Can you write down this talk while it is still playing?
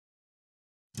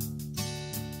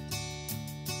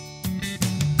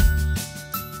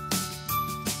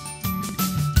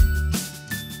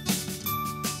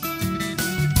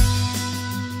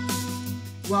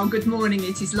Well, good morning.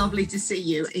 It is lovely to see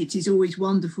you. It is always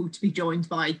wonderful to be joined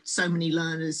by so many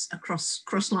learners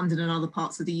across London and other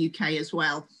parts of the UK as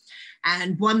well.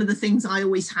 And one of the things I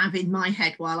always have in my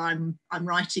head while I'm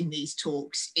writing these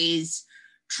talks is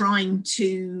trying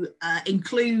to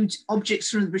include objects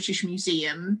from the British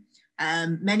Museum,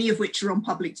 many of which are on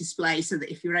public display, so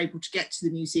that if you're able to get to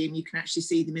the museum, you can actually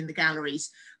see them in the galleries,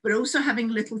 but also having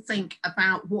a little think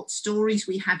about what stories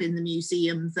we have in the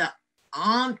museum that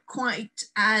aren't quite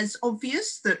as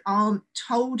obvious, that aren't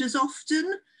told as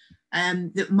often,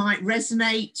 that might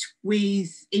resonate with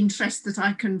interest that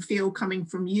I can feel coming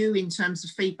from you in terms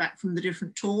of feedback from the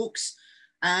different talks.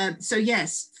 So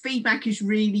yes, feedback is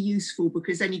really useful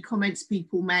because any comments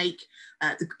people make,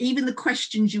 even the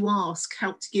questions you ask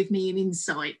help to give me an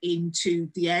insight into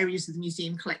the areas of the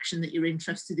museum collection that you're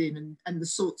interested in and the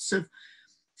sorts of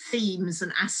themes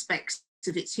and aspects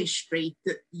of its history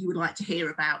that you would like to hear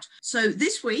about. So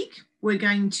this week, we're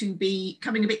going to be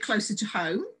coming a bit closer to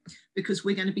home because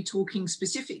we're going to be talking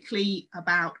specifically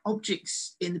about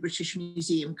objects in the British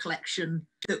Museum collection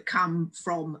that come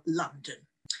from London.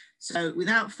 So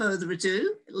without further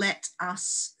ado, let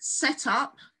us set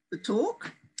up the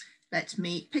talk. Let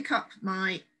me pick up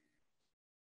my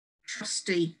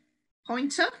trusty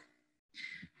pointer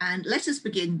and let us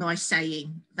begin by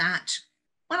saying that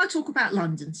when I talk about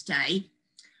London today,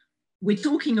 we're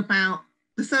talking about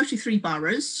the 33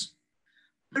 boroughs,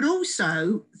 but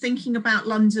also thinking about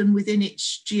London within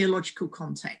its geological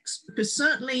context, because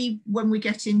certainly when we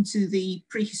get into the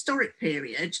prehistoric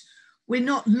period, we're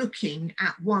not looking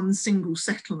at one single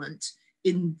settlement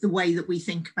in the way that we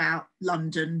think about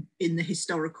London in the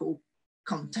historical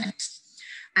context.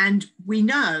 And we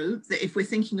know that if we're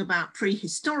thinking about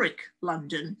prehistoric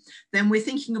London, then we're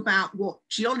thinking about what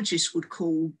geologists would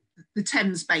call the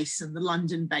Thames Basin, the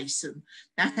London Basin,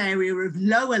 that area of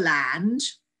lower land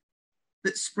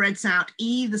that spreads out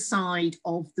either side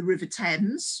of the River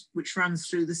Thames, which runs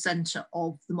through the centre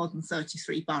of the modern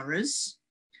 33 boroughs,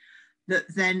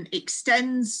 that then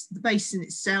extends the basin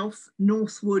itself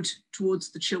northward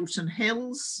towards the Chiltern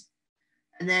Hills,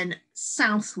 and then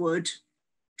southward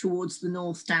towards the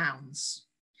North Downs.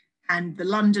 And the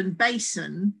London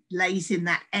Basin lays in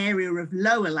that area of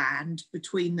lower land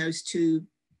between those two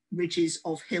ridges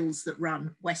of hills that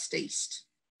run west-east.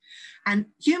 And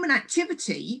human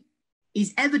activity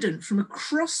is evident from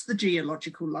across the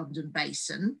geological London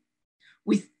Basin,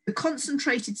 with the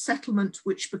concentrated settlement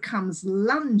which becomes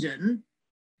London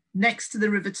next to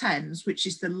the River Thames, which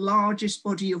is the largest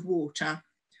body of water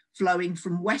flowing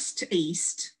from west to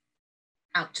east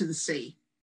out to the sea.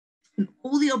 And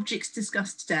all the objects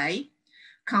discussed today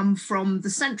come from the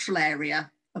central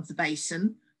area of the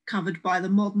basin covered by the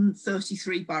modern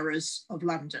 33 boroughs of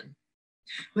London.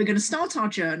 We're going to start our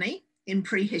journey in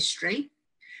prehistory,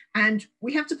 and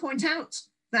we have to point out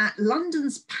that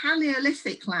London's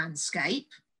Paleolithic landscape,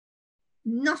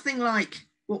 nothing like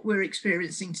what we're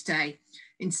experiencing today.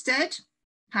 Instead,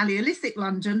 Paleolithic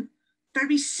London,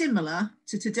 very similar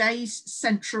to today's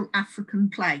Central African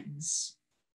plains.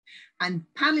 And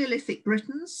Paleolithic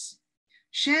Britons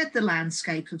shared the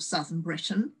landscape of southern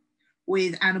Britain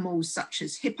with animals such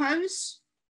as hippos,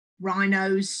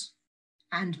 rhinos,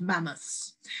 and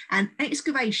mammoths. And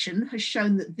excavation has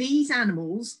shown that these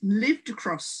animals lived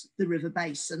across the river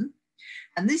basin.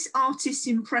 And this artist's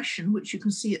impression, which you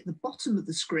can see at the bottom of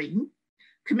the screen,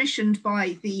 commissioned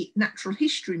by the Natural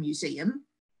History Museum,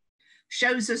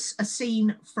 shows us a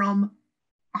scene from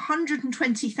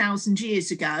 120,000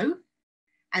 years ago.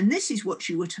 And this is what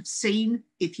you would have seen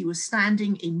if you were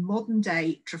standing in modern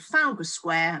day Trafalgar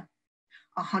Square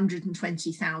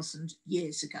 120,000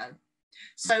 years ago.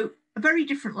 So a very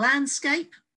different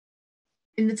landscape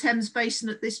in the Thames Basin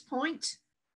at this point,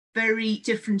 very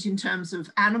different in terms of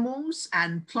animals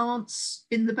and plants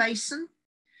in the basin,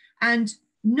 and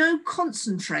no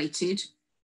concentrated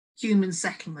human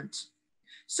settlement.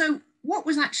 So what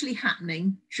was actually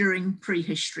happening during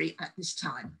prehistory at this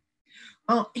time?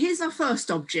 Well, here's our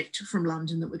first object from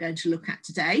London that we're going to look at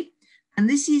today. And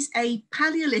this is a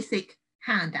Paleolithic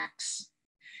hand axe.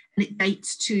 And it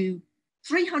dates to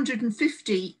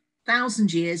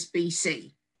 350,000 years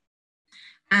BC.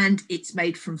 And it's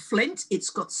made from flint.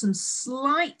 It's got some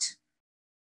slight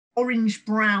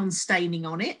orange-brown staining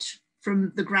on it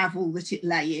from the gravel that it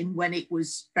lay in when it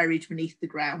was buried beneath the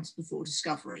ground before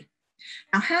discovery.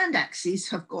 Now, hand axes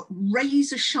have got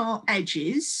razor-sharp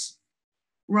edges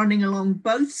running along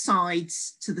both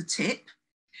sides to the tip,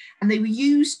 and they were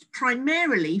used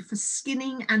primarily for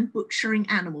skinning and butchering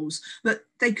animals, but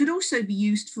they could also be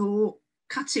used for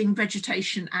cutting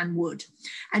vegetation and wood.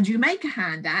 And you make a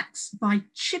hand axe by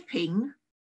chipping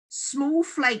small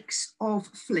flakes of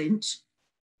flint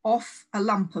off a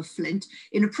lump of flint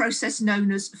in a process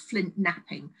known as flint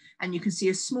knapping. And you can see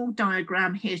a small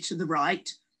diagram here to the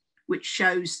right, which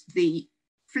shows the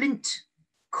flint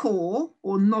core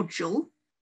or nodule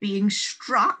being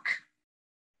struck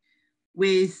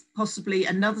with possibly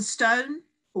another stone,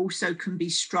 also can be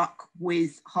struck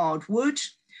with hard wood.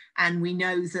 And we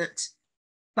know that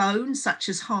bones such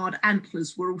as hard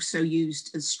antlers were also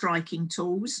used as striking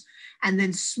tools. And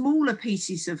then smaller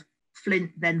pieces of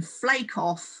flint then flake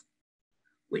off,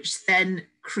 which then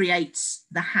creates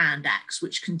the hand axe,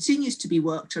 which continues to be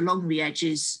worked along the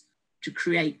edges to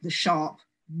create the sharp,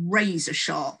 razor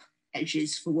sharp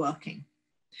edges for working.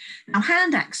 Now,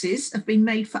 hand axes have been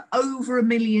made for over 1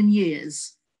 million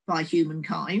years by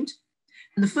humankind.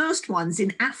 And the first ones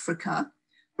in Africa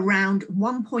around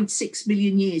 1.6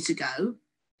 million years ago,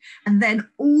 and then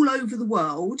all over the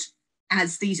world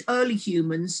as these early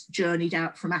humans journeyed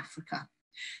out from Africa.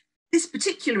 This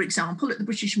particular example at the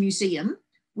British Museum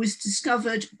was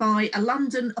discovered by a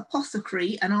London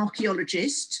apothecary and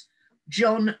archaeologist,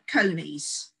 John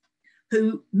Coneys,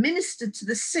 who ministered to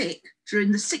the sick during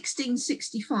the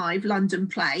 1665 London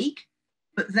plague,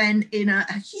 but then in a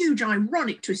huge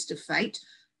ironic twist of fate,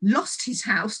 lost his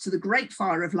house to the Great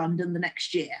Fire of London the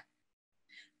next year.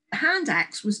 The hand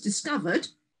axe was discovered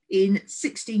in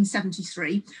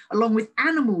 1673, along with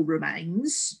animal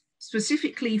remains,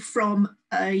 specifically from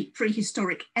a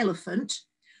prehistoric elephant,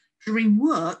 during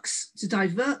works to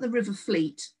divert the River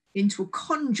Fleet into a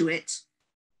conduit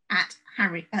at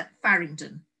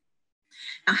Farringdon.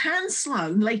 Now, Hans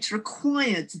Sloane later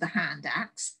acquired the hand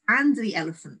axe and the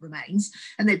elephant remains,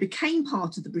 and they became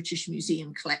part of the British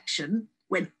Museum collection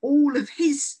when all of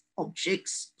his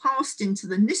objects passed into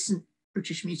the Nissen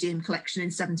British Museum collection in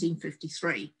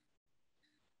 1753.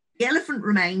 The elephant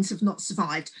remains have not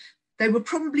survived. They were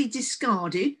probably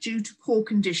discarded due to poor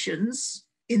conditions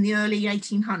in the early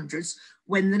 1800s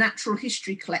when the natural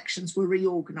history collections were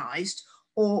reorganised,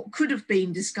 or could have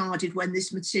been discarded when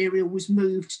this material was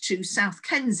moved to South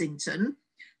Kensington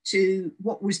to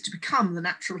what was to become the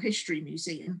Natural History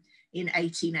Museum in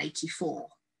 1884.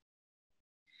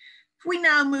 If we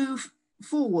now move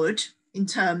forward in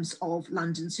terms of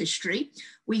London's history,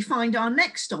 we find our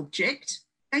next object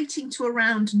dating to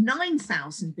around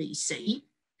 9000 BC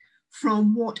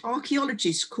from what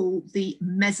archaeologists call the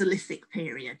Mesolithic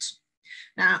period.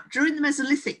 Now, during the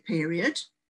Mesolithic period,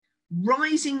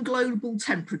 rising global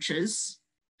temperatures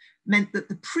meant that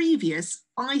the previous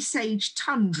Ice Age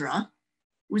tundra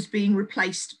was being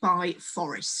replaced by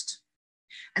forest.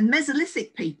 And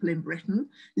Mesolithic people in Britain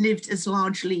lived as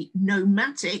largely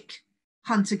nomadic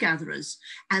hunter-gatherers,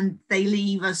 and they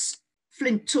leave us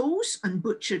flint tools and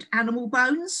butchered animal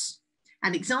bones.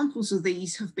 And examples of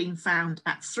these have been found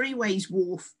at Three Ways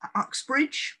Wharf at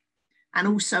Uxbridge and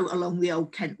also along the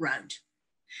Old Kent Road.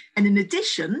 And in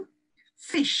addition,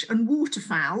 fish and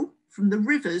waterfowl from the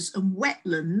rivers and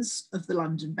wetlands of the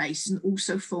London Basin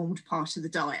also formed part of the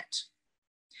diet.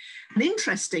 And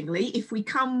interestingly, if we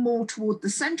come more toward the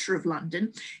centre of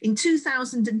London, in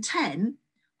 2010,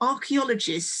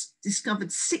 archaeologists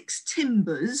discovered 6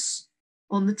 timbers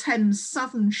on the Thames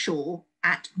southern shore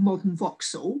at modern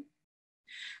Vauxhall.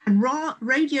 And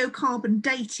radiocarbon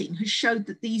dating has showed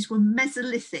that these were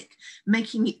Mesolithic,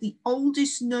 making it the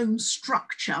oldest known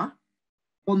structure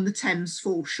on the Thames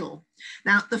foreshore.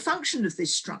 Now, the function of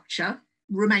this structure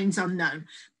remains unknown.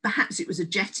 Perhaps it was a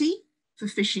jetty for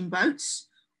fishing boats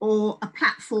or a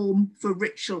platform for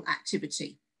ritual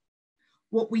activity.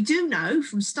 What we do know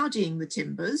from studying the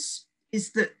timbers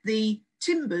is that the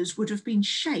timbers would have been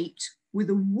shaped with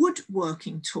a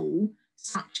woodworking tool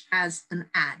such as an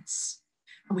adze.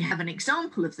 And we have an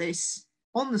example of this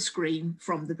on the screen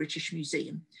from the British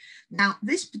Museum. Now,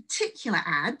 this particular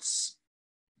adze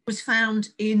was found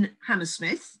in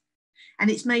Hammersmith, and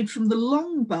it's made from the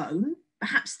long bone,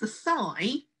 perhaps the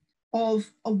thigh,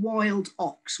 of a wild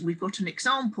ox. We've got an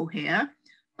example here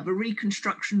of a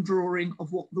reconstruction drawing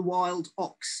of what the wild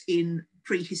ox in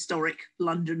prehistoric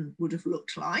London would have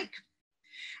looked like.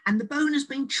 And the bone has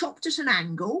been chopped at an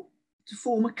angle to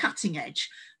form a cutting edge.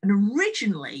 And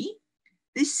originally,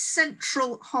 this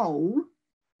central hole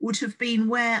would have been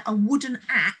where a wooden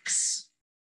axe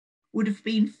would have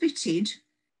been fitted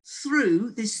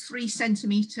through this 3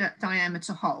 centimetre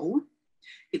diameter hole.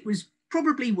 It was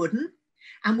probably wooden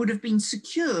and would have been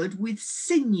secured with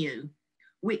sinew,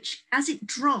 which as it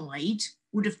dried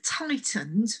would have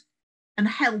tightened and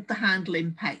held the handle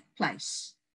in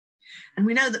place. And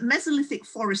we know that Mesolithic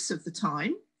forests of the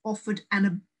time offered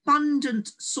an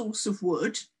abundant source of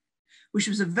wood, which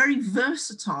was a very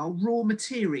versatile raw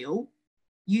material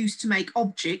used to make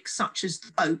objects such as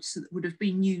the boats that would have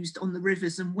been used on the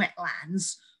rivers and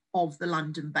wetlands of the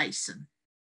London Basin.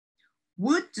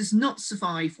 Wood does not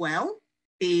survive well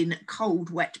in cold,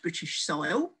 wet British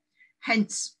soil.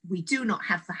 Hence, we do not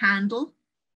have the handle,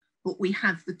 but we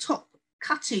have the top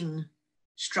cutting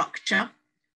structure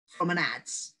from an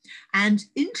adze. And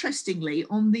interestingly,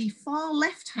 on the far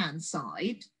left-hand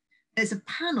side, there's a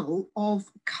panel of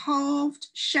carved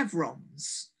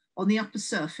chevrons on the upper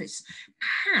surface,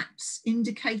 perhaps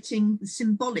indicating the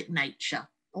symbolic nature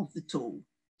of the tool.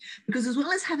 Because as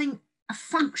well as having a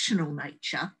functional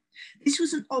nature, this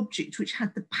was an object which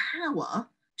had the power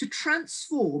to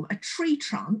transform a tree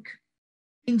trunk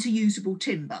into usable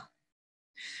timber.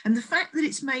 And the fact that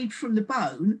it's made from the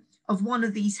bone of one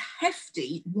of these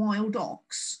hefty wild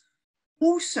ox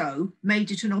also made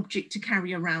it an object to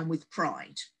carry around with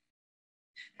pride.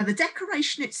 Now, the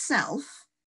decoration itself,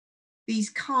 these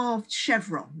carved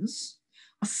chevrons,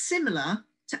 are similar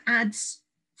to adze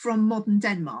from modern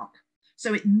Denmark.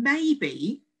 So it may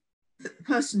be that the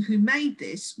person who made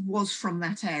this was from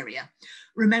that area,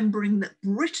 remembering that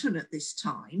Britain at this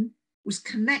time was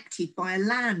connected by a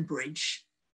land bridge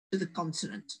to the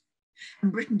continent.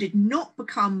 And Britain did not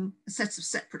become a set of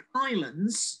separate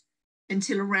islands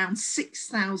until around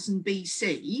 6000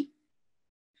 BC,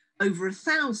 over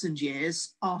 1,000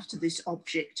 years after this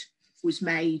object was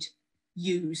made,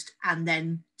 used, and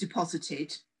then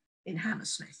deposited in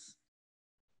Hammersmith.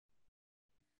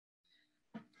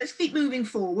 Let's keep moving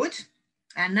forward.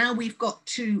 And now we've got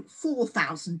to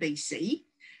 4000 BC,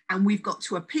 and we've got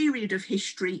to a period of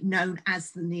history known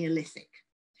as the Neolithic.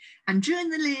 And during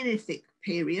the Neolithic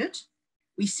period,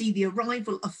 we see the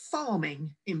arrival of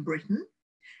farming in Britain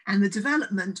and the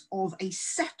development of a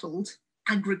settled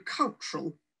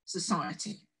agricultural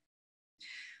society.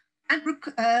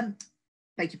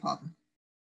 Beg your pardon.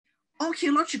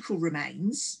 Archaeological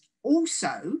remains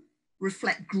also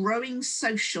reflect growing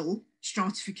social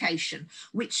stratification,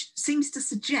 which seems to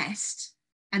suggest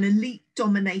an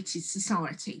elite-dominated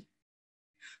society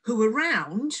who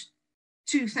around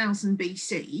 2000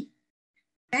 BC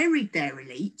buried their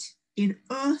elite in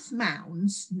earth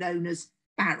mounds known as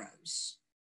barrows.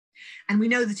 And we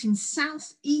know that in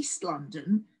southeast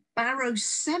London, barrow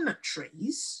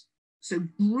cemeteries, so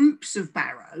groups of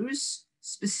barrows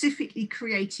specifically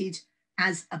created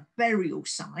as a burial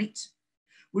site,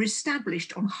 were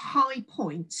established on high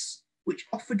points which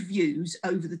offered views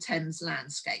over the Thames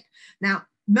landscape. Now,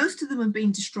 most of them have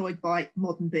been destroyed by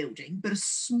modern building, but a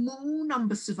small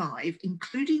number survive,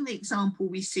 including the example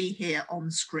we see here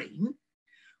on screen,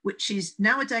 which is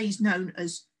nowadays known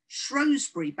as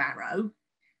Shrewsbury Barrow,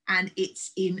 and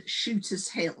it's in Shooters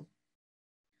Hill.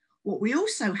 What we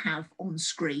also have on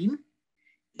screen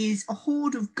is a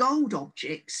hoard of gold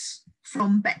objects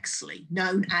from Bexley,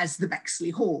 known as the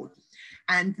Bexley Hoard.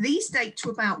 And these date to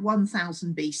about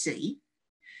 1000 BC,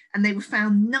 and they were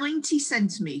found 90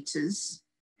 centimetres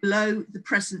below the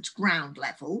present ground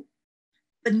level,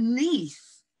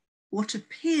 beneath what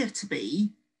appear to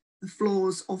be the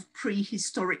floors of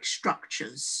prehistoric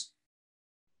structures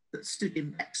that stood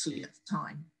in Bexley at the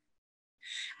time.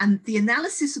 And the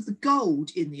analysis of the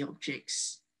gold in the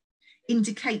objects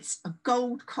indicates a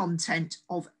gold content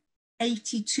of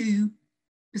 82%,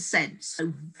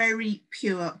 so very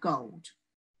pure gold.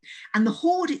 And the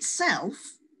hoard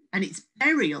itself and its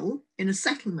burial in a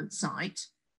settlement site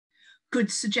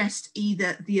could suggest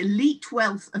either the elite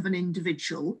wealth of an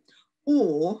individual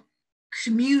or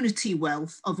community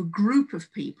wealth of a group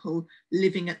of people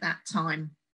living at that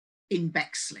time in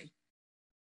Bexley.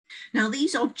 Now,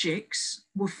 these objects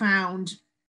were found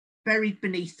buried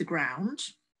beneath the ground,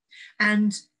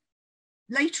 and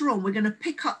later on we're going to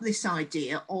pick up this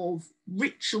idea of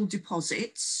ritual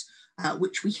deposits,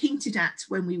 which we hinted at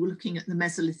when we were looking at the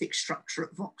Mesolithic structure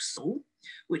at Vauxhall,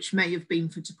 which may have been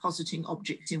for depositing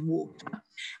objects in water.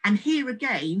 And here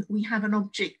again, we have an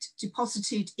object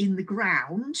deposited in the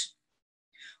ground,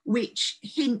 which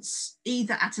hints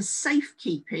either at a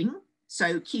safekeeping,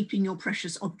 so keeping your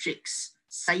precious objects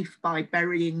safe by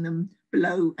burying them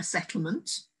below a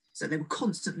settlement, so they were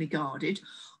constantly guarded,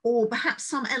 or perhaps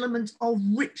some element of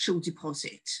ritual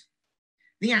deposit,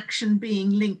 the action being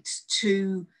linked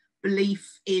to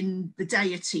belief in the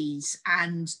deities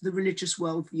and the religious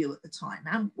worldview at the time.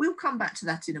 And we'll come back to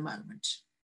that in a moment.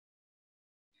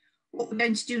 What we're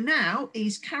going to do now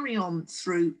is carry on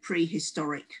through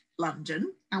prehistoric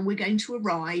London, and we're going to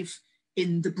arrive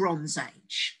in the Bronze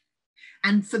Age.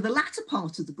 And for the latter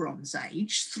part of the Bronze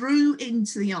Age, through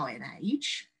into the Iron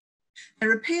Age,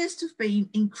 there appears to have been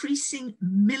increasing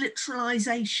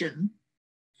militarisation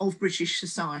of British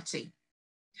society.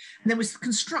 And there was the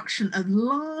construction of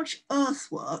large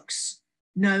earthworks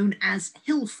known as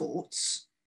hill forts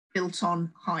built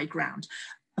on high ground.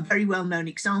 A very well-known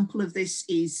example of this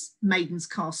is Maiden's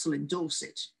Castle in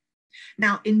Dorset.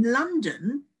 Now, in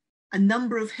London, a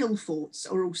number of hill forts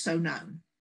are also known,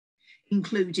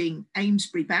 including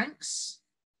Amesbury Banks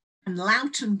and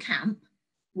Loughton Camp,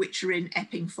 which are in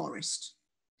Epping Forest.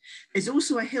 There's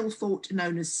also a hill fort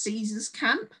known as Caesar's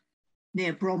Camp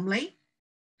near Bromley,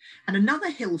 and another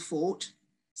hill fort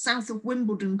south of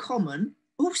Wimbledon Common,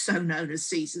 also known as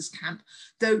Caesar's Camp,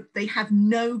 though they have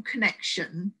no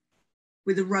connection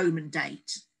with a Roman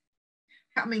date,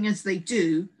 coming as they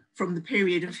do from the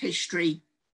period of history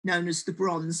known as the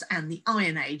Bronze and the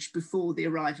Iron Age before the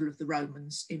arrival of the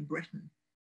Romans in Britain.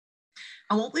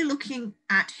 And what we're looking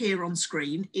at here on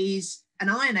screen is an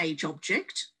Iron Age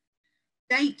object,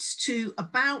 dates to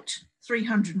about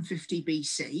 350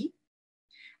 BC,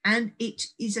 and it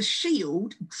is a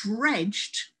shield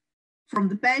dredged from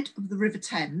the bed of the River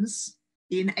Thames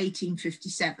in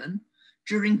 1857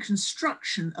 during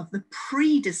construction of the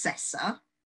predecessor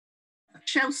of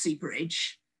Chelsea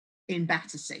Bridge in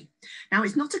Battersea. Now,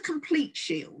 it's not a complete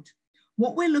shield.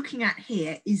 What we're looking at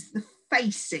here is the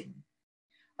facing,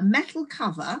 a metal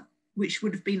cover which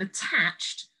would have been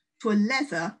attached to a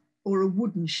leather or a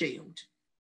wooden shield.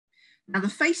 Now, the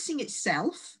facing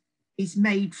itself is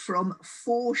made from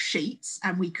 4 sheets,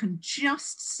 and we can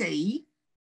just see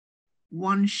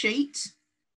one sheet.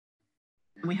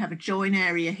 And we have a join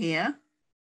area here,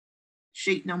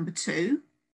 sheet number 2.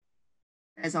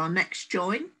 There's our next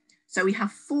join. So we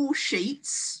have 4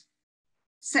 sheets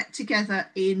set together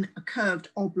in a curved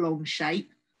oblong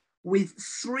shape with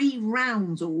 3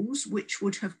 roundels, which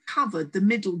would have covered the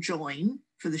middle join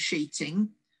for the sheeting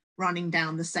running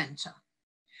down the centre.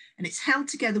 And it's held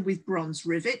together with bronze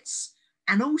rivets.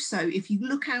 And also, if you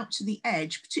look out to the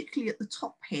edge, particularly at the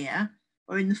top here,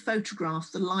 or in the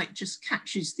photograph, the light just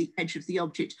catches the edge of the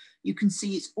object, you can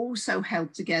see it's also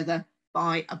held together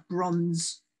by a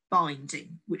bronze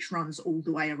binding, which runs all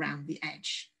the way around the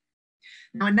edge.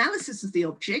 Now, analysis of the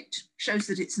object shows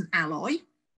that it's an alloy.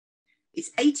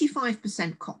 It's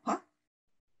 85% copper,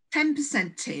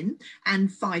 10% tin, and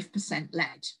 5%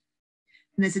 lead.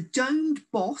 And there's a domed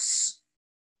boss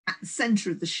at the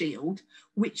centre of the shield,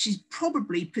 which is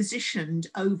probably positioned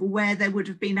over where there would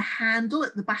have been a handle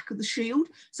at the back of the shield.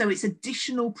 So it's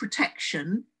additional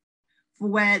protection for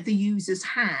where the user's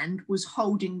hand was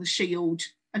holding the shield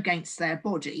against their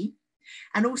body.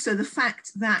 And also the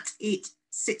fact that it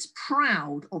sits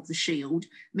proud of the shield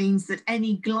means that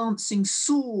any glancing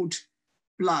sword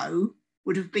blow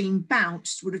would have been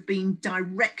bounced, would have been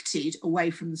directed away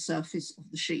from the surface of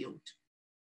the shield.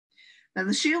 Now,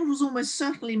 the shield was almost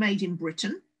certainly made in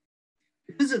Britain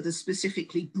because of the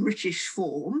specifically British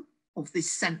form of this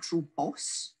central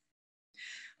boss.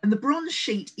 And the bronze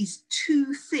sheet is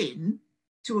too thin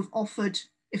to have offered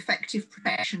effective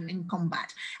protection in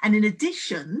combat. And in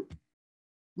addition,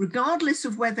 regardless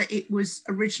of whether it was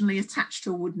originally attached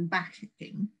to a wooden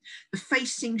backing, the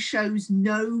facing shows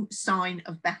no sign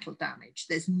of battle damage.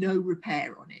 There's no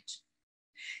repair on it.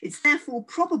 It's therefore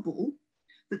probable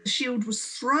that the shield was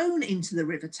thrown into the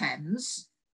River Thames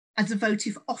as a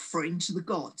votive offering to the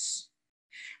gods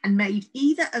and made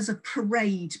either as a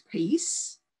parade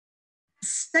piece, a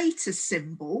status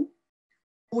symbol,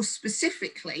 or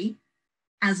specifically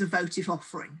as a votive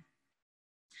offering.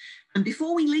 And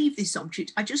before we leave this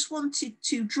object, I just wanted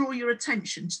to draw your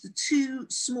attention to the 2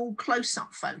 small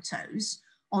close-up photos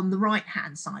on the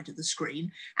right-hand side of the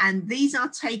screen. And these are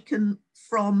taken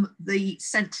from the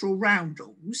central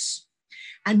roundels.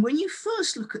 And when you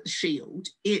first look at the shield,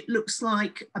 it looks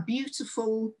like a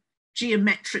beautiful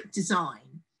geometric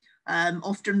design,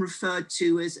 often referred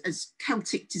to as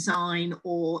Celtic design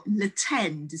or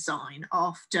Latin design,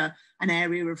 after an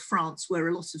area of France where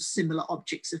a lot of similar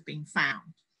objects have been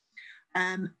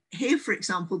found. Here, for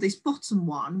example, this bottom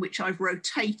one, which I've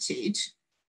rotated,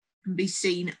 can be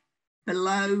seen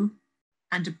below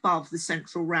and above the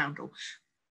central roundel.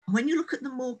 When you look at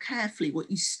them more carefully, what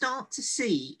you start to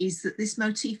see is that this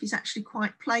motif is actually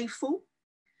quite playful.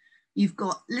 You've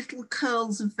got little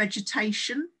curls of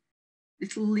vegetation,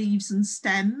 little leaves and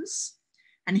stems.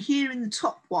 And here in the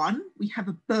top one, we have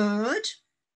a bird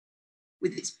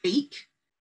with its beak.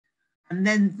 And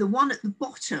then the one at the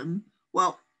bottom,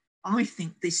 well, I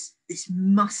think this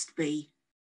must be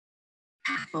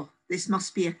cattle. This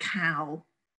must be a cow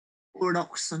or an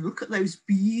oxen. Look at those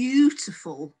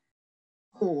beautiful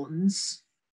horns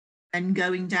and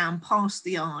going down past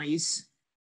the eyes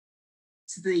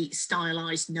to the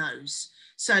stylized nose.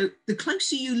 So the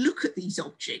closer you look at these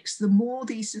objects, the more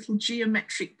these little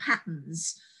geometric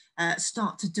patterns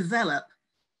start to develop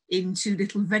into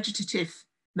little vegetative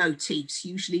motifs,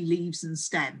 usually leaves and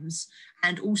stems,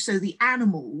 and also the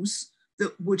animals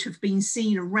that would have been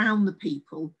seen around the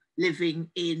people living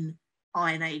in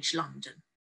Iron Age London,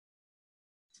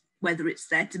 whether it's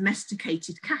their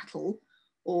domesticated cattle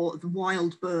or the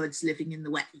wild birds living in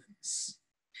the wetlands.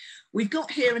 We've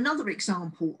got here another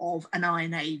example of an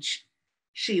Iron Age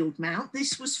shield mount.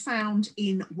 This was found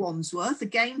in Wandsworth,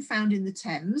 again found in the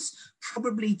Thames,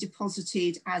 probably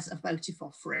deposited as a votive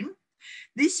offering.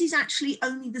 This is actually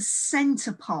only the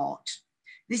centre part.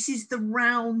 This is the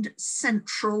round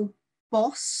central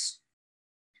boss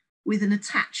with an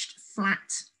attached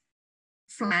flat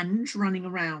flange running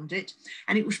around it.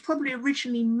 And it was probably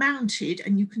originally mounted,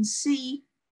 and you can see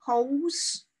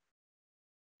holes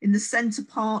in the centre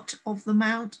part of the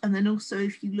mount. And then also,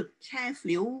 if you look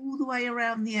carefully all the way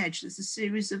around the edge, there's a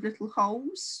series of little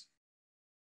holes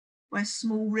where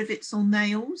small rivets or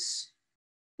nails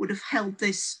would have held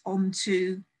this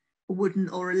onto a wooden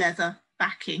or a leather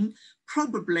backing,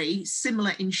 probably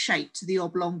similar in shape to the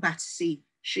oblong Battersea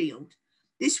shield.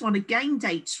 This one again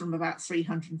dates from about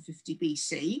 350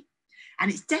 BC,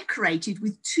 and it's decorated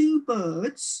with two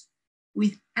birds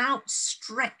with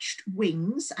outstretched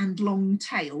wings and long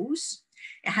tails.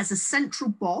 It has a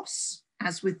central boss,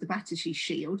 as with the Battersea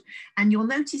shield, and you'll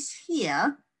notice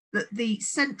here that the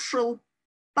central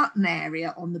button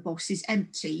area on the boss is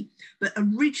empty, but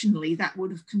originally that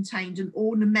would have contained an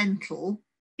ornamental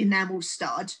enamel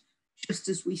stud, just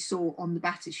as we saw on the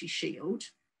Battersea shield.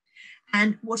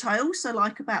 And what I also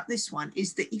like about this one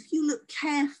is that if you look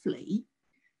carefully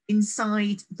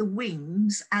inside the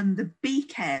wings and the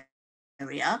beak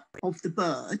area of the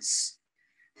birds,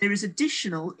 there is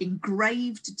additional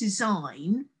engraved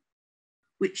design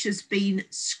which has been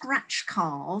scratch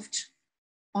carved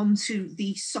onto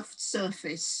the soft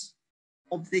surface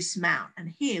of this mount.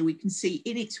 And here we can see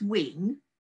in its wing,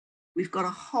 we've got a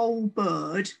whole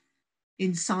bird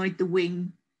inside the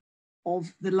wing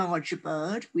of the larger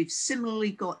bird. We've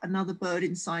similarly got another bird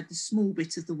inside the small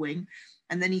bit of the wing.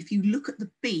 And then if you look at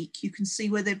the beak, you can see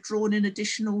where they've drawn in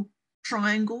additional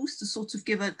triangles to sort of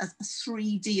give a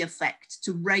 3D effect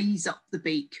to raise up the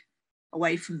beak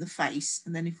away from the face.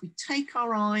 And then if we take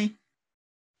our eye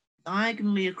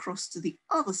diagonally across to the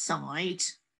other side,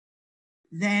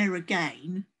 there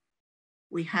again,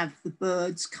 we have the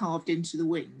birds carved into the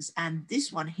wings. And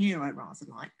this one here I rather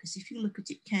like, because if you look at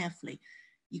it carefully,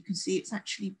 you can see it's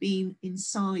actually been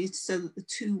incised so that the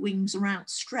two wings are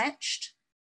outstretched,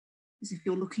 as if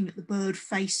you're looking at the bird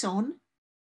face on.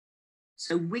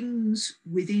 So wings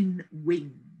within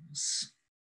wings.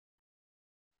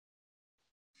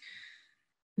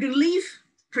 We're going to leave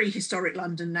prehistoric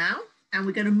London now, and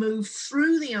we're going to move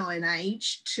through the Iron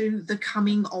Age to the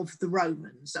coming of the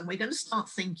Romans. And we're going to start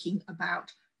thinking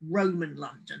about Roman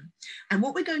London. And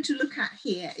what we're going to look at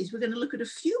here is we're going to look at a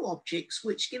few objects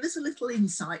which give us a little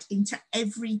insight into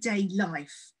everyday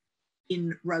life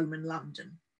in Roman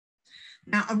London.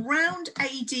 Now, around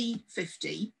AD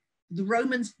 50, the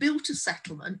Romans built a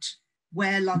settlement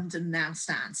where London now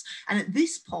stands. And at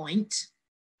this point,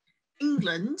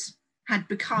 England had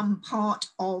become part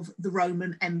of the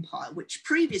Roman Empire, which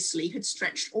previously had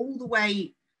stretched all the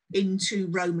way into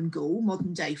Roman Gaul,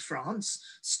 modern day France,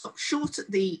 stopped short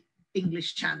at the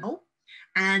English Channel.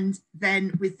 And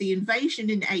then with the invasion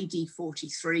in AD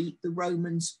 43, the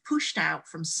Romans pushed out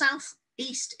from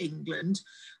southeast England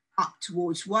up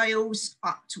towards Wales,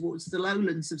 up towards the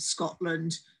lowlands of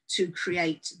Scotland to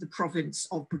create the province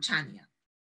of Britannia.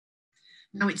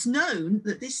 Now it's known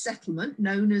that this settlement,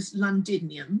 known as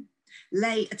Londinium,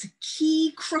 lay at a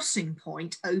key crossing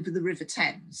point over the River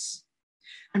Thames.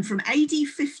 And from AD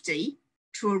 50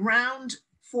 to around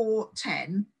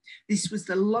 410, this was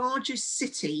the largest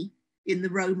city in the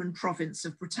Roman province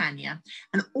of Britannia,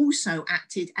 and also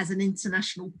acted as an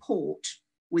international port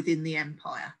within the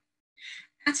empire.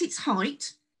 At its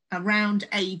height, around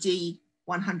AD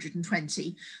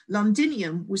 120,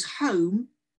 Londinium was home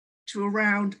to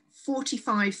around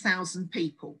 45,000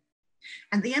 people.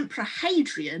 And the Emperor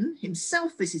Hadrian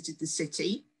himself visited the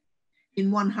city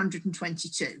in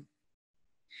 122.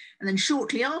 And then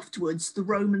shortly afterwards, the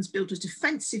Romans built a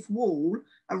defensive wall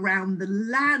around the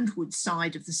landward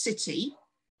side of the city,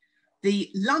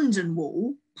 the London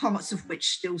Wall, parts of which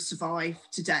still survive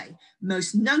today,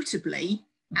 most notably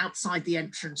outside the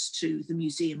entrance to the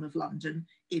Museum of London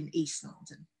in East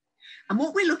London. And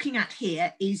what we're looking at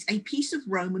here is a piece of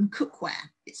Roman cookware.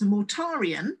 It's a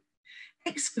mortarion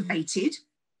excavated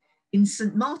in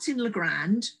St.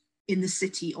 Martin-le-Grand in the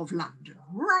city of London,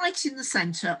 right in the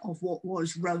centre of what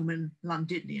was Roman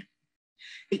Londinium.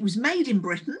 It was made in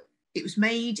Britain. It was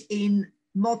made in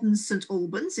modern St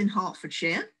Albans in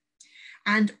Hertfordshire.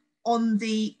 And on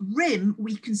the rim,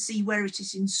 we can see where it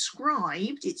is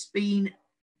inscribed. It's been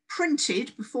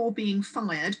printed before being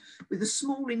fired with a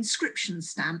small inscription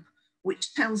stamp,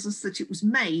 which tells us that it was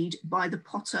made by the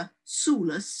potter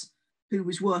Saulus, who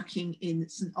was working in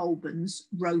St Albans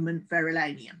Roman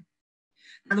Verulamium.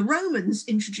 Now, the Romans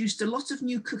introduced a lot of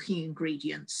new cooking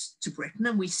ingredients to Britain,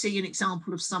 and we see an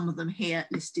example of some of them here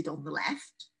listed on the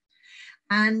left.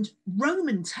 And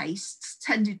Roman tastes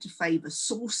tended to favour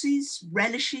sauces,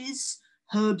 relishes,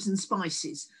 herbs and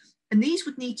spices, and these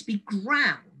would need to be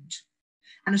ground.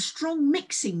 And a strong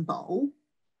mixing bowl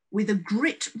with a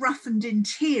grit roughened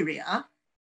interior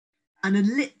and a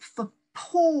lip for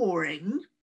pouring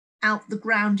out the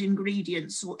ground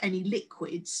ingredients or any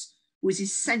liquids was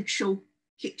essential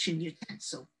kitchen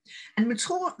utensil. And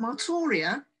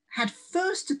martoria had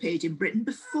first appeared in Britain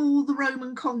before the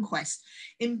Roman conquest,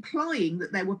 implying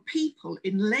that there were people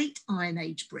in late Iron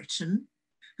Age Britain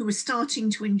who were starting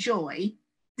to enjoy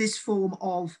this form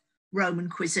of Roman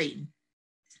cuisine.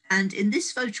 And in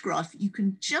this photograph, you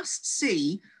can just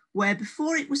see where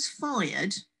before it was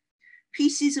fired,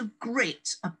 pieces of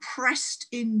grit are pressed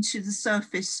into the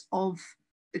surface of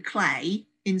the clay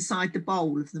inside the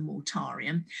bowl of the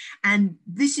mortarium. And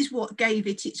this is what gave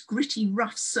it its gritty,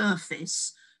 rough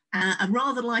surface, and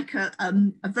rather like a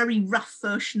very rough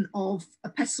version of a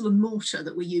pestle and mortar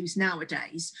that we use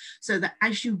nowadays, so that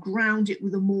as you ground it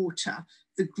with a mortar,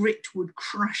 the grit would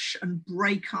crush and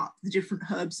break up the different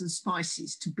herbs and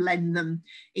spices to blend them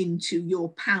into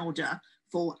your powder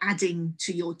for adding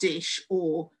to your dish,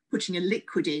 or putting a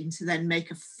liquid in to then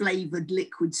make a flavoured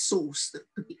liquid sauce that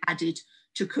could be added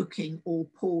to cooking or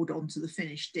poured onto the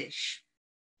finished dish.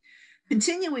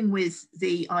 Continuing with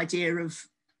the idea of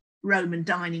Roman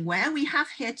dining ware, we have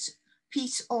here a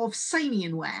piece of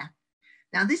Samian ware.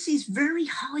 Now, this is very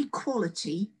high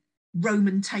quality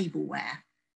Roman tableware,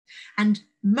 and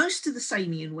most of the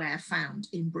Samian ware found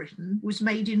in Britain was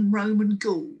made in Roman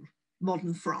Gaul,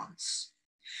 modern France.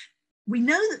 We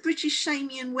know that British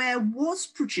Samian ware was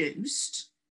produced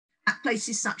at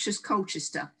places such as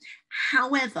Colchester.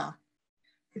 However,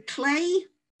 the clay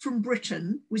from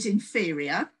Britain was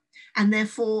inferior, and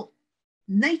therefore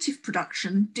native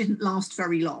production didn't last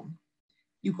very long.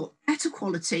 You got better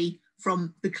quality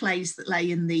from the clays that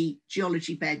lay in the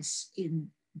geology beds in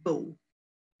Gaul.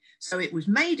 So it was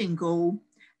made in Gaul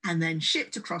and then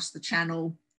shipped across the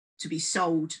Channel to be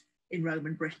sold in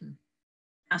Roman Britain.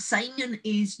 Now, Samian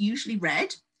is usually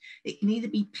red. It can either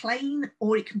be plain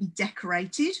or it can be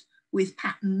decorated with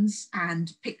patterns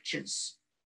and pictures.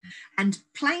 And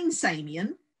plain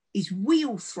Samian is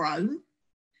wheel thrown,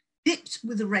 dipped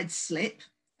with a red slip,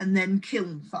 and then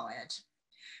kiln fired.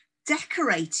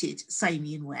 Decorated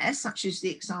Samian ware, such as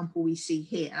the example we see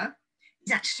here,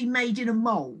 is actually made in a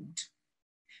mould.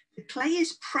 The clay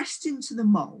is pressed into the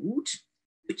mould,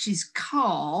 which is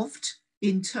carved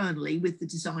internally with the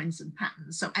designs and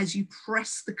patterns. So as you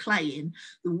press the clay in,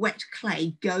 the wet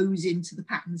clay goes into the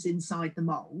patterns inside the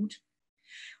mould.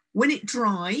 When it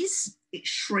dries, it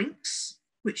shrinks,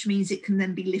 which means it can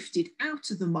then be lifted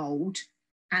out of the mould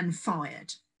and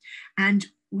fired. And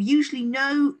we usually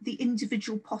know the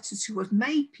individual potters who have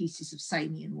made pieces of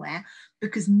Samian ware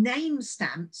because name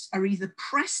stamps are either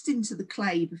pressed into the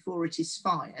clay before it is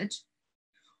fired,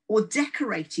 or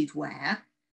decorated ware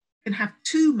can have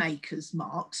two maker's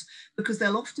marks, because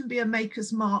there'll often be a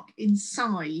maker's mark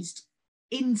incised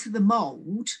into the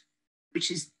mould,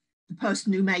 which is the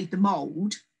person who made the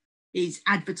mould is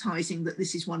advertising that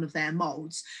this is one of their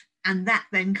moulds. And that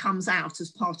then comes out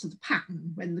as part of the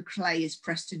pattern when the clay is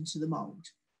pressed into the mould.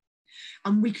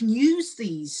 And we can use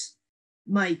these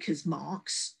maker's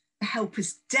marks to help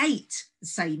us date the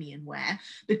Samian ware,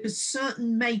 because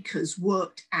certain makers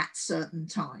worked at certain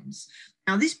times.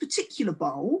 Now, this particular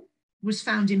bowl was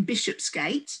found in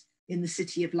Bishopsgate in the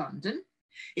city of London.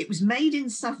 It was made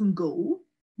in southern Gaul,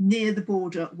 near the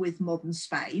border with modern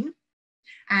Spain,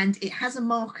 and it has a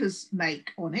marker's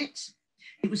make on it.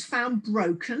 It was found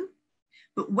broken,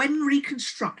 but when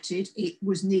reconstructed, it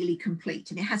was nearly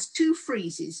complete. And it has two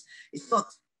friezes. It's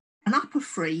got an upper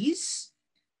frieze,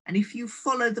 and if you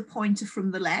follow the pointer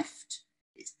from the left,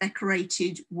 it's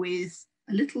decorated with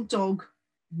a little dog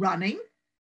running.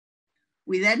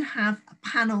 We then have a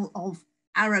panel of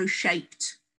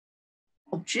arrow-shaped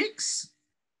objects,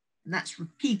 and that's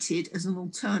repeated as an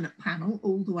alternate panel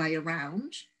all the way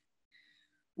around.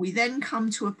 We then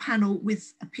come to a panel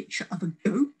with a picture of a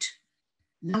goat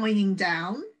lying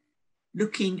down,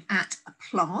 looking at a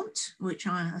plant, which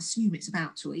I assume it's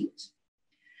about to eat.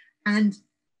 And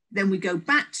Then we go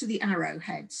back to the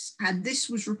arrowheads, and this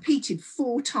was repeated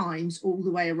 4 times all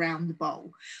the way around the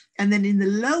bowl. And then in the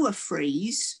lower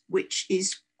frieze, which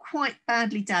is quite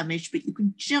badly damaged, but you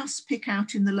can just pick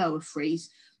out in the lower frieze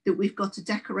that we've got a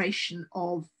decoration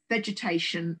of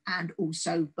vegetation and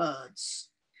also birds.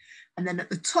 And then at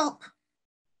the top,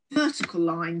 vertical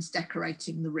lines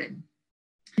decorating the rim.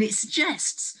 And it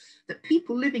suggests that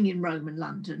people living in Roman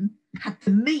London had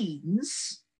the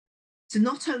means to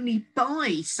not only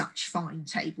buy such fine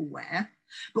tableware,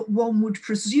 but one would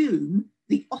presume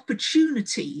the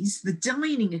opportunities, the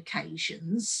dining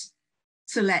occasions,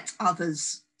 to let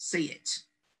others see it.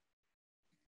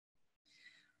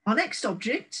 Our next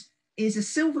object is a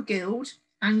silver gild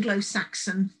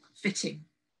Anglo-Saxon fitting.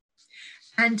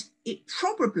 And it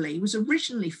probably was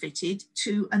originally fitted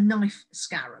to a knife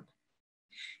scarab.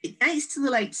 It dates to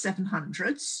the late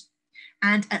 700s,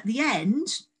 and at the end,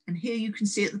 and here you can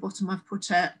see at the bottom I've put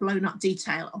a blown up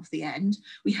detail of the end,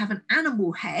 we have an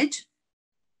animal head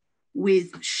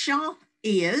with sharp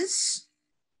ears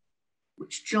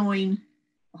which join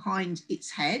behind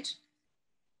its head,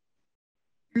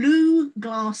 blue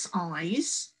glass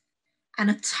eyes,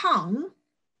 and a tongue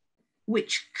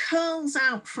which curls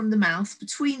out from the mouth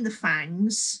between the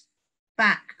fangs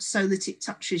back so that it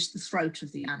touches the throat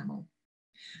of the animal.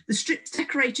 The strip's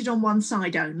decorated on one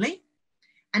side only,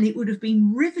 and it would have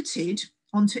been riveted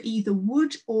onto either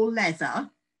wood or leather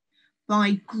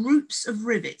by groups of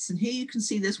rivets. And here you can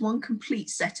see there's one complete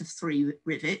set of 3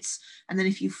 rivets. And then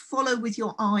if you follow with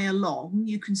your eye along,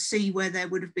 you can see where there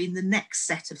would have been the next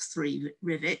set of 3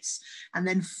 rivets. And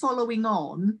then following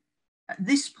on, at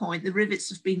this point, the rivets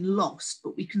have been lost,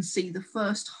 but we can see the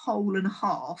first hole and a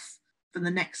half for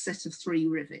the next set of 3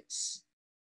 rivets.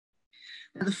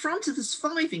 Now, the front of the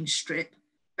surviving strip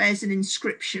bears an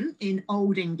inscription in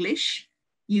Old English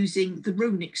using the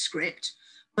runic script,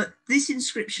 but this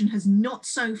inscription has not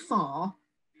so far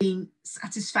been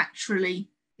satisfactorily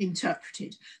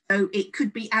interpreted. Though it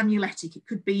could be amuletic, it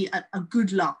could be a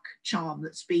good luck charm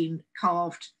that's been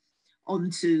carved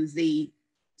onto the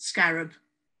scarab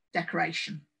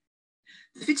decoration.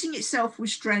 The fitting itself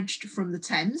was dredged from the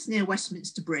Thames near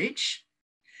Westminster Bridge,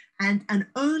 and an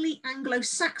early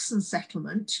Anglo-Saxon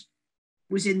settlement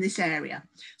was in this area.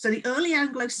 So the early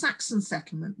Anglo-Saxon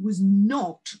settlement was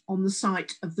not on the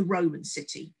site of the Roman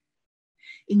city.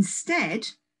 Instead,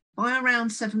 by around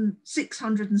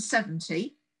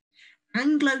 670,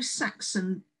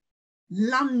 Anglo-Saxon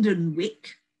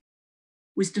Londonwick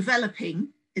was developing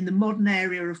in the modern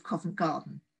area of Covent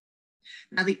Garden.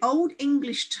 Now, the Old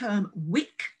English term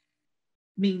wick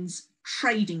means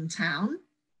trading town.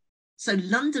 So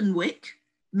Londonwick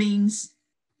means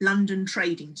London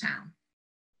trading town.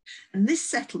 And this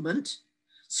settlement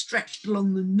stretched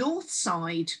along the north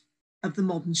side of the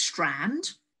modern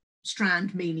Strand,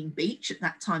 Strand meaning beach. At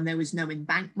that time, there was no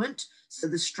embankment, so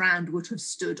the Strand would have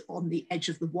stood on the edge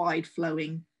of the wide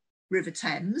flowing River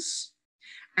Thames.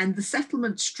 And the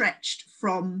settlement stretched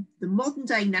from the modern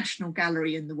day National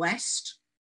Gallery in the west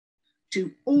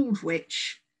to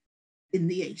Aldwych in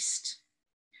the east.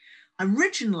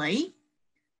 Originally,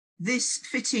 this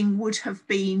fitting would have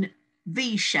been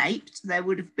V-shaped. There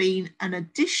would have been an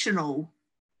additional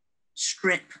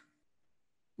strip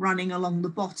running along the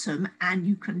bottom, and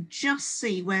you can just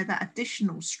see where that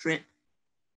additional strip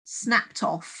snapped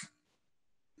off.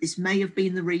 This may have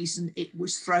been the reason it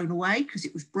was thrown away, because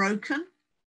it was broken.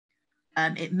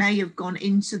 It may have gone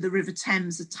into the River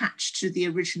Thames attached to the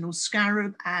original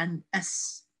scarab and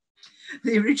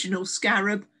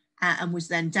was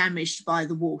then damaged by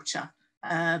the water.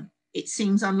 It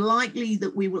seems unlikely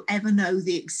that we will ever know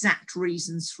the exact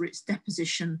reasons for its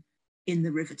deposition in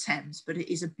the River Thames, but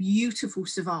it is a beautiful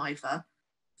survivor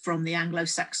from the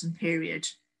Anglo-Saxon period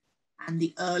and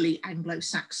the early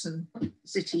Anglo-Saxon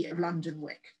city of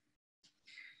Londonwick.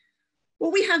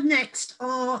 What we have next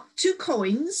are 2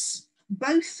 coins,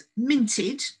 both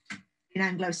minted in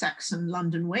Anglo-Saxon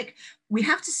Londonwick. We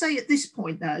have to say at this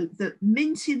point, though, that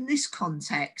mint in this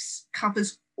context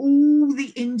covers all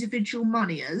the individual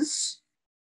moneyers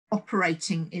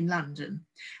operating in London.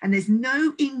 And there's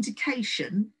no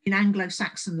indication in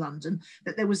Anglo-Saxon London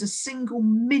that there was a single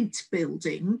mint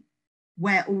building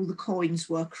where all the coins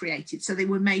were created. So they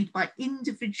were made by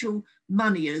individual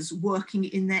moneyers working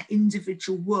in their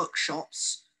individual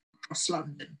workshops across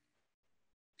London.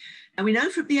 Now, we know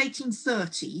from the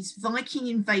 1830s, Viking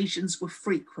invasions were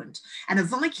frequent, and a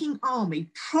Viking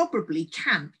army probably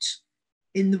camped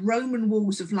in the Roman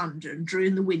walls of London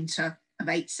during the winter of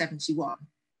 871.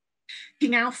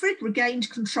 King Alfred regained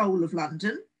control of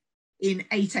London in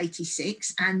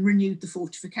 886 and renewed the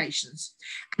fortifications.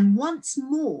 And once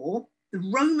more, the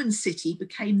Roman city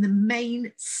became the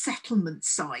main settlement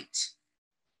site,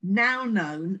 now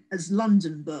known as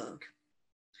Londonburg.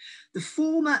 The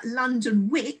former London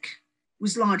Wick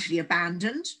was largely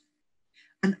abandoned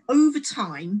and over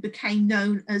time became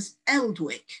known as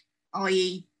Eldwick,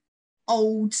 i.e.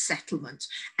 old settlement.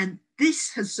 And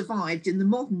this has survived in the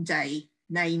modern day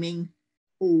naming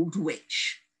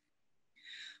Aldwych.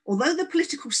 Although the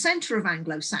political centre of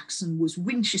Anglo-Saxon was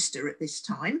Winchester at this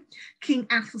time, King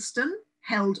Athelstan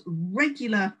held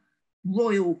regular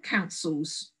royal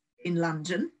councils in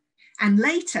London, and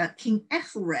later King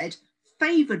Ethelred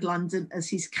favoured London as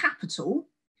his capital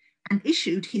and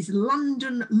issued his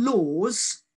London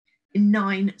laws in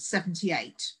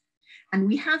 978. And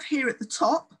we have here at the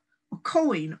top a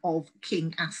coin of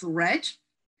King Ethelred,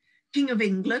 King of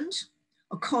England,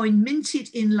 a coin minted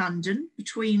in London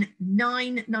between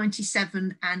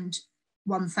 997 and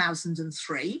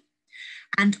 1003.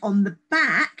 And on the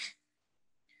back,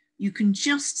 you can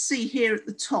just see here at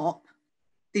the top,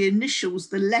 the initials,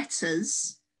 the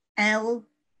letters LVND,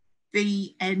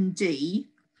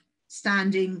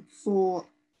 standing for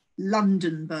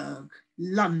Londonburg,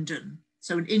 London.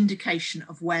 So an indication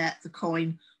of where the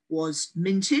coin was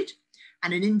minted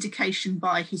and an indication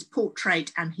by his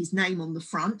portrait and his name on the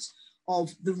front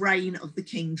of the reign of the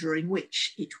king during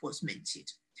which it was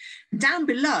minted. Down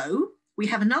below, we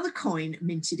have another coin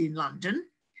minted in London,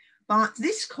 but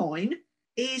this coin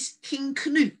is King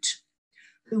Canute,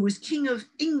 who was King of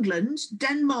England,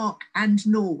 Denmark and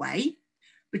Norway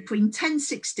between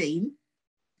 1016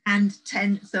 and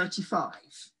 1035.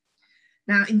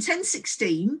 Now in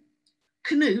 1016,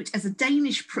 Canute, as a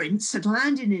Danish prince, had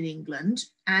landed in England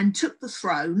and took the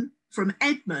throne from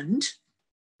Edmund,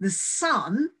 the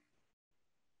son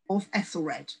of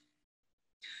Ethelred.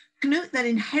 Canute then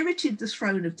inherited the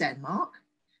throne of Denmark,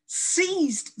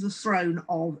 seized the throne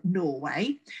of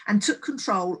Norway, and took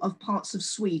control of parts of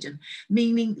Sweden,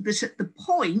 meaning that at the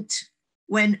point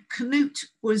when Canute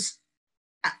was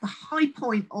at the high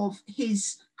point of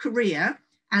his career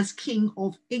as King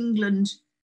of England,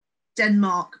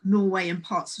 Denmark, Norway, and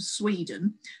parts of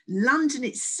Sweden, London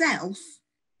itself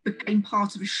became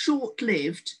part of a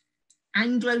short-lived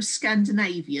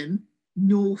Anglo-Scandinavian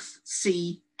North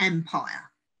Sea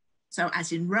Empire. So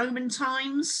as in Roman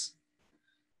times,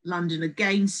 London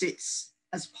again sits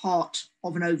as part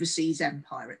of an overseas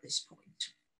empire at this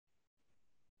point.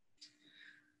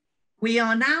 We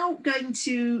are now going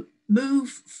to move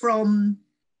from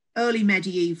early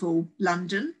medieval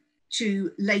London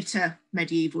to later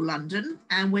medieval London,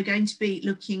 and we're going to be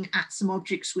looking at some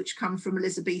objects which come from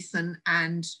Elizabethan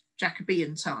and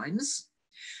Jacobean times.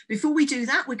 Before we do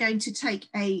that, we're going to take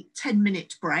a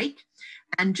 10-minute break,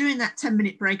 and during that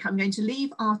 10-minute break, I'm going to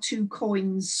leave our two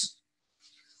coins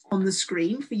on the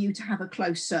screen for you to have a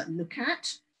closer look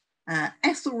at.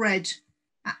 Ethelred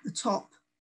at the top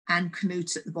and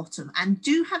Canute at the bottom. And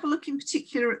do have a look in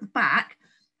particular at the back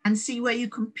and see where you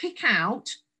can pick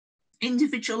out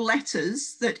individual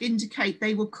letters that indicate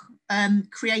they were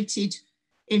created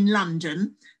in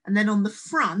London. And then on the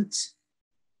front,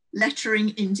 lettering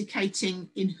indicating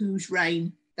in whose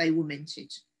reign they were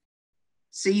minted.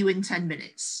 See you in 10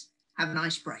 minutes. Have a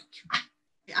nice break.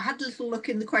 I had a little look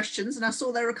in the questions and I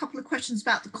saw there were a couple of questions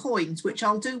about the coins, which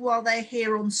I'll do while they're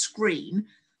here on screen.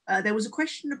 There was a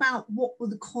question about what were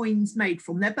the coins made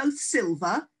from. They're both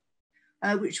silver,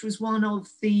 which was one of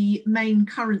the main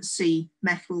currency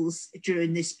metals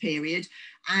during this period.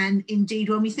 And indeed,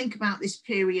 when we think about this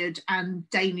period and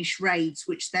Danish raids,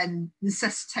 which then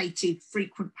necessitated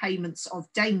frequent payments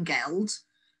of Danegeld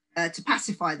to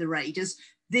pacify the raiders,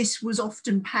 this was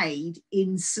often paid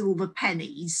in silver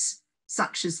pennies,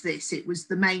 such as this. It was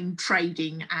the main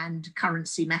trading and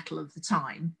currency metal of the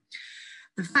time.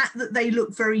 The fact that they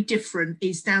look very different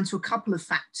is down to a couple of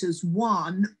factors.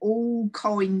 One, all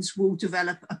coins will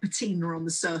develop a patina on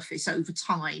the surface over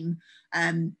time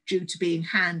due to being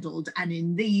handled. And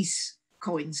in these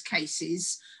coins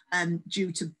cases,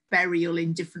 due to burial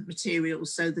in different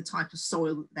materials, so the type of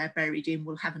soil that they're buried in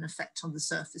will have an effect on the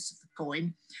surface of the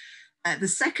coin. The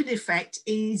second effect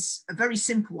is a very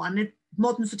simple one,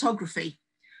 modern photography,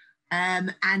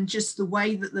 and just the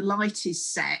way that the light is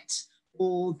set,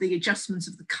 or the adjustment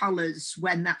of the colours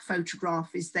when that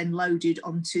photograph is then loaded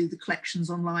onto the collections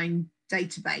online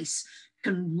database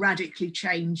can radically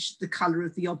change the colour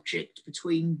of the object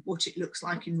between what it looks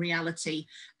like in reality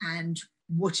and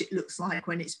what it looks like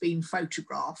when it's been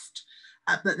photographed.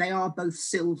 But they are both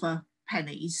silver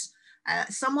pennies.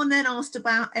 Someone then asked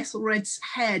about Ethelred's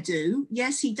hairdo.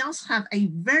 Yes, he does have a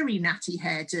very natty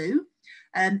hairdo.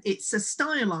 It's a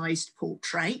stylized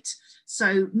portrait,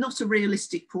 so not a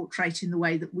realistic portrait in the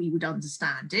way that we would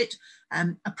understand it.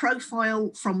 A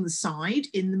profile from the side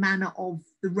in the manner of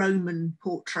the Roman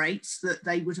portraits that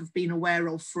they would have been aware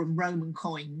of from Roman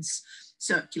coins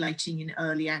circulating in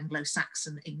early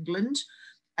Anglo-Saxon England.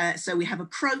 So we have a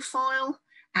profile,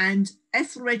 and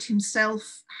Ethelred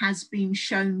himself has been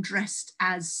shown dressed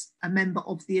as a member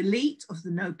of the elite, of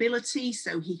the nobility.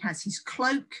 So he has his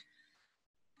cloak,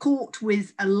 caught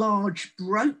with a large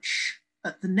brooch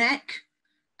at the neck,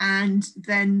 and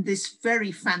then this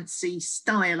very fancy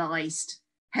stylized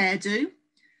hairdo.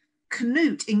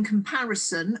 Canute, in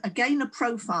comparison, again a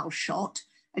profile shot.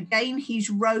 Again, he's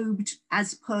robed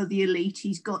as per the elite.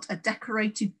 He's got a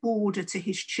decorated border to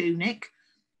his tunic,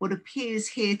 what appears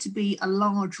here to be a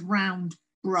large round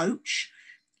brooch.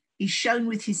 He's shown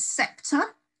with his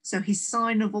scepter, so his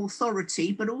sign of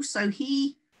authority, but also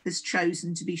he has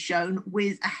chosen to be shown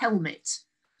with a helmet,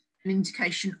 an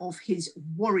indication of his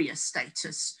warrior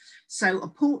status. So a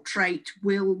portrait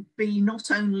will be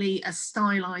not only a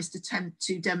stylized attempt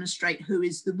to demonstrate who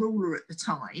is the ruler at the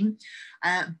time,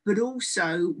 but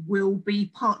also will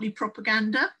be partly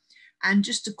propaganda. And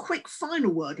just a quick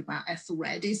final word about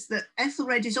Ethelred is that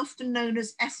Ethelred is often known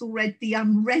as Ethelred the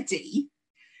Unready.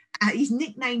 His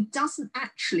nickname doesn't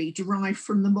actually derive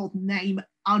from the modern name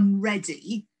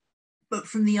unready, but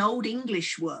from the Old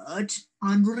English word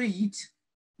unread,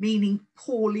 meaning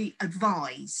poorly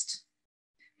advised.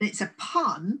 And it's a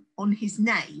pun on his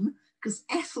name because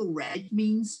Ethelred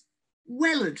means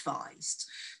well advised.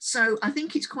 So I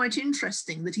think it's quite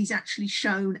interesting that he's actually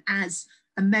shown as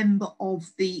a member of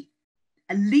the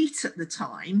elite at the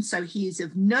time, so he is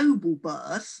of noble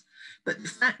birth, but the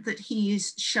fact that he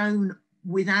is shown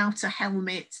without a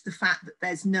helmet, the fact that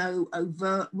there's no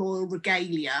overt royal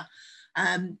regalia,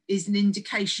 is an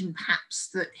indication perhaps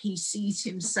that he sees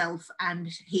himself and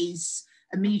his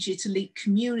immediate elite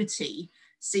community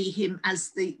see him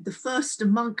as the first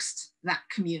amongst that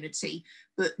community,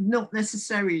 but not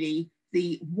necessarily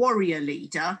the warrior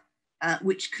leader,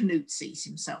 which Canute sees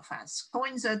himself as.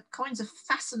 Coins are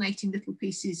fascinating little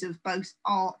pieces of both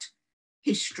art,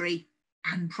 history,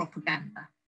 and propaganda.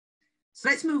 So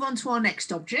let's move on to our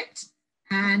next object.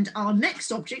 And our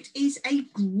next object is a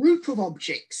group of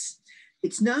objects.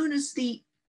 It's known as the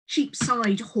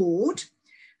Cheapside Hoard.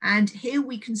 And here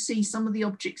we can see some of the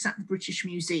objects at the British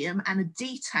Museum and a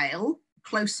detail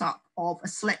close-up of a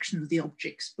selection of the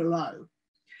objects below.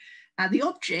 The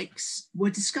objects were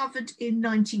discovered in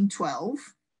 1912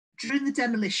 during the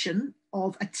demolition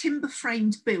of a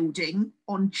timber-framed building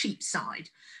on Cheapside.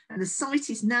 And the site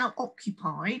is now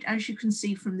occupied, as you can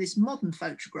see from this modern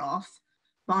photograph,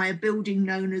 by a building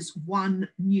known as One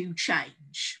New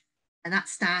Change. And that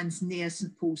stands near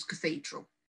St. Paul's Cathedral.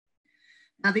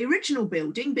 Now, the original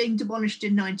building, being demolished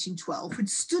in 1912, had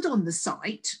stood on the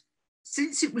site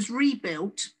since it was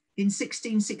rebuilt in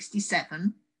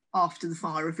 1667 after the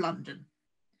Fire of London.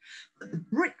 But the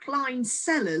brick-lined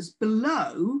cellars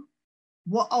below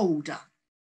were older.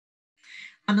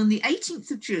 And on the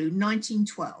 18th of June,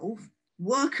 1912,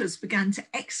 workers began to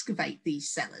excavate these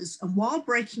cellars, and while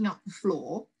breaking up the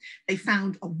floor, they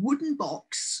found a wooden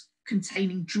box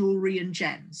containing jewellery and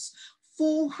gems,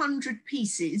 400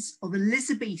 pieces of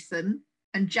Elizabethan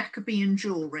and Jacobean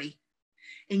jewellery,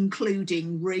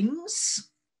 including rings,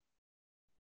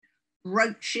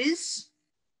 brooches,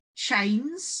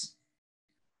 chains,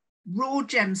 raw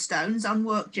gemstones,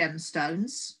 unworked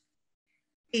gemstones,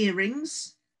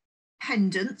 earrings,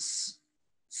 pendants,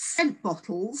 scent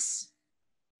bottles,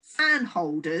 fan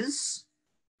holders,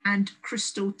 and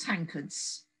crystal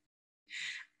tankards.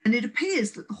 And it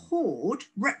appears that the hoard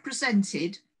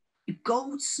represented a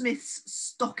goldsmith's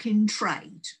stock in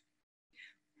trade,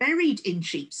 buried in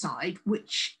Cheapside,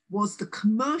 which was the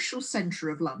commercial centre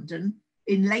of London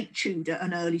in late Tudor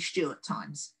and early Stuart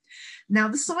times. Now,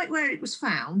 the site where it was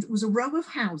found was a row of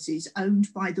houses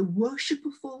owned by the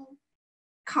Worshipful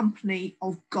Company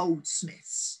of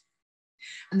Goldsmiths.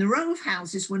 And the row of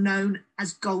houses were known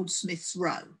as Goldsmiths'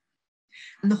 Row.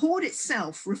 And the hoard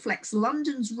itself reflects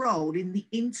London's role in the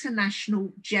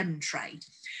international gem trade.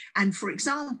 And for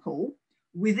example,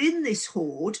 within this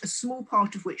hoard, a small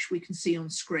part of which we can see on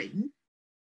screen,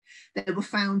 there were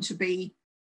found to be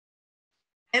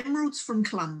emeralds from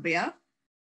Colombia,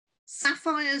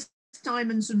 sapphires,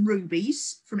 diamonds and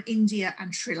rubies from India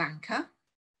and Sri Lanka,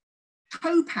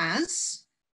 topaz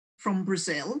from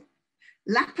Brazil,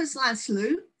 lapis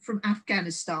lazuli from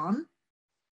Afghanistan,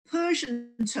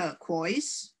 Persian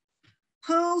turquoise,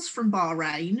 pearls from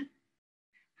Bahrain,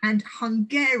 and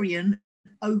Hungarian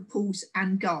opals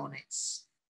and garnets.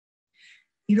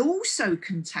 It also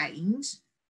contained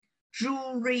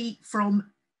jewellery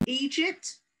from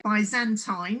Egypt,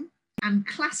 Byzantine and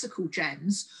classical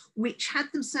gems, which had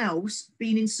themselves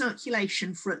been in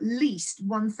circulation for at least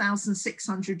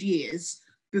 1,600 years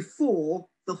before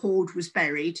the hoard was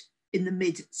buried in the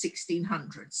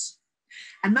mid-1600s.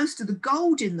 And most of the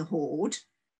gold in the hoard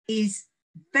is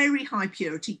very high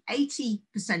purity,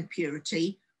 80%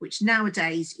 purity, which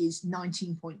nowadays is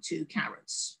 19.2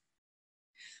 carats.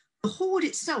 The hoard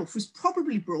itself was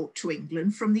probably brought to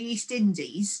England from the East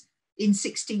Indies in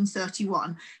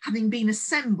 1631, having been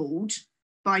assembled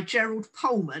by Gerald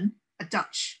Pohlman, a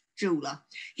Dutch jeweller.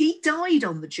 He died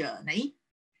on the journey,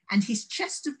 and his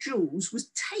chest of jewels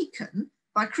was taken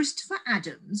by Christopher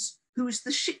Adams, who was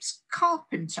the ship's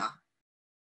carpenter.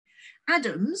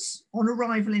 Adams, on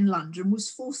arrival in London,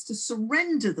 was forced to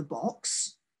surrender the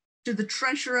box to the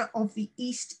treasurer of the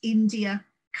East India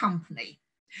Company,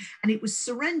 and it was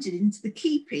surrendered into the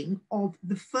keeping of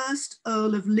the first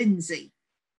Earl of Lindsey.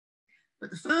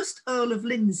 But the first Earl of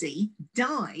Lindsey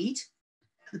died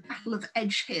at the Battle of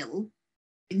Edge Hill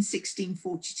in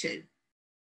 1642.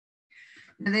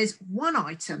 Now there's one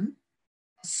item,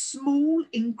 a small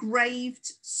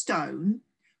engraved stone,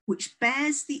 which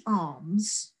bears the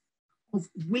arms of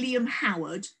William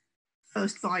Howard,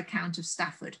 1st Viscount of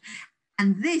Stafford.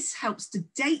 And this helps to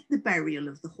date the burial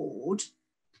of the hoard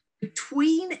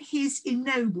between his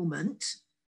ennoblement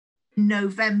in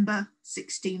November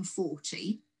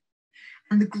 1640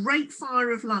 and the Great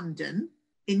Fire of London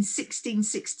in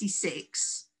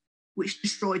 1666, which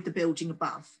destroyed the building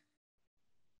above.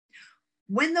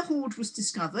 When the hoard was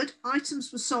discovered,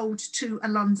 items were sold to a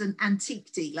London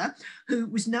antique dealer who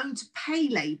was known to pay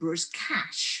labourers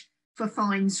cash for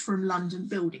finds from London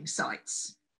building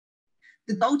sites.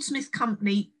 The Goldsmith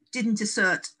Company didn't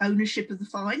assert ownership of the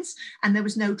finds, and there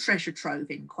was no treasure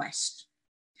trove inquest.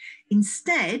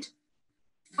 Instead,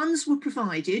 funds were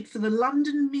provided for the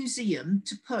London Museum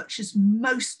to purchase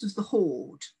most of the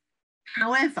hoard.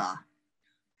 However,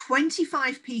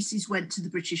 25 pieces went to the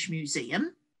British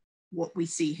Museum, what we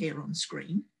see here on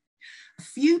screen. A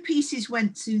few pieces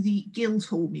went to the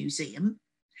Guildhall Museum,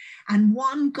 and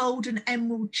one gold and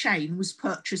emerald chain was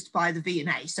purchased by the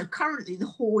V&A. So currently the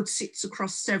hoard sits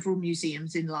across several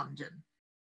museums in London.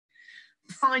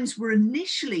 The finds were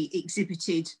initially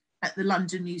exhibited at the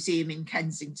London Museum in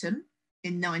Kensington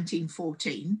in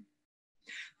 1914,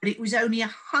 but it was only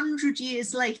 100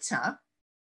 years later,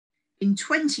 in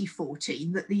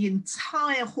 2014, that the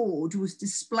entire hoard was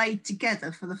displayed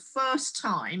together for the first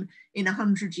time in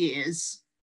 100 years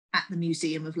at the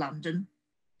Museum of London,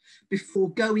 before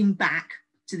going back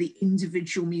to the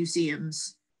individual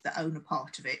museums that own a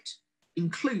part of it,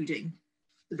 including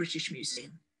the British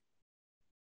Museum.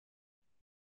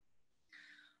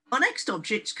 Our next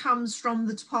object comes from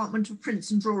the Department of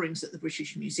Prints and Drawings at the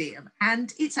British Museum,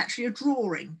 and it's actually a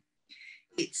drawing.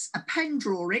 It's a pen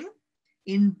drawing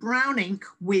in brown ink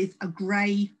with a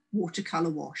grey watercolour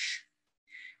wash,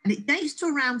 and it dates to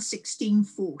around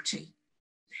 1640.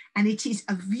 And it is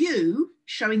a view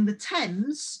showing the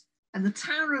Thames and the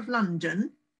Tower of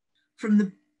London from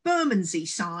the Bermondsey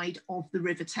side of the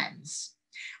River Thames.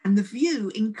 And the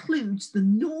view includes the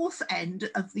north end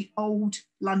of the old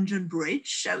London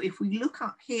Bridge. So if we look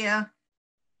up here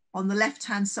on the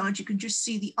left-hand side, you can just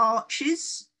see the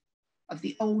arches of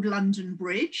the old London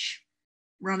Bridge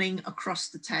running across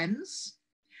the Thames.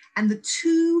 And the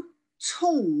two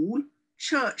tall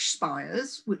church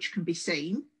spires, which can be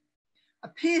seen,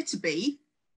 appear to be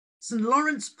St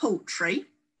Lawrence Poultry,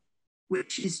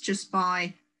 which is just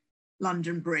by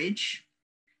London Bridge,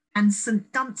 and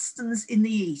St Dunstan's in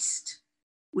the east,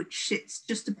 which sits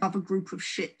just above a group of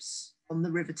ships on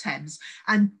the River Thames.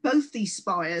 And both these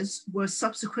spires were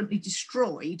subsequently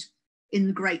destroyed in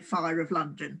the Great Fire of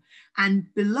London.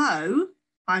 And below,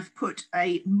 I've put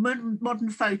a modern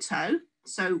photo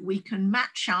so we can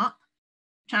match up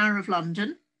Tower of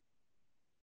London,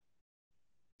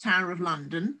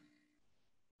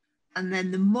 and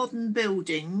then the modern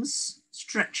buildings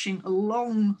stretching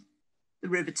along the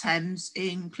River Thames,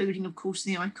 including, of course,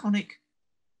 the iconic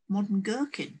modern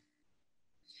Gherkin.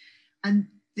 And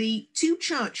the two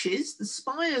churches, the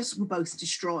spires were both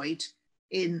destroyed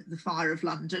in the Fire of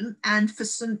London, and for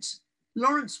St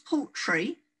Lawrence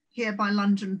Poultry, here by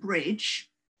London Bridge,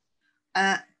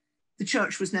 the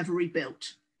church was never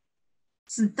rebuilt.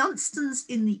 St Dunstan's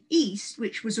in the east,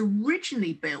 which was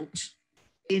originally built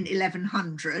in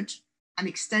 1100 and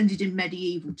extended in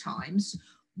medieval times,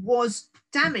 was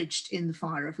damaged in the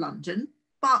Fire of London,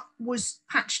 but was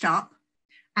patched up,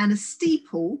 and a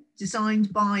steeple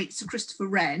designed by Sir Christopher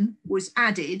Wren was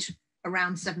added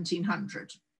around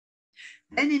 1700.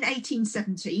 Then in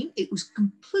 1817, it was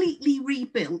completely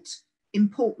rebuilt in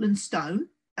Portland stone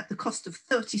at the cost of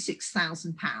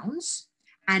 £36,000,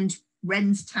 and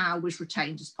Wren's Tower was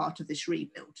retained as part of this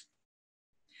rebuild.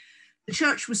 The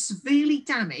church was severely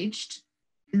damaged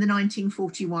in the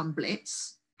 1941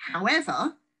 Blitz.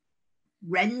 However,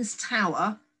 Wren's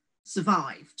Tower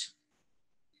survived.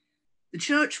 The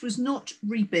church was not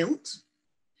rebuilt,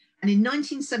 and in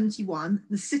 1971,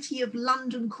 the City of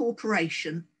London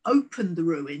Corporation opened the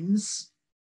ruins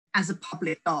as a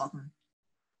public garden.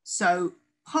 So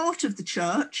part of the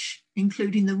church,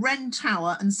 including the Wren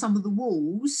Tower and some of the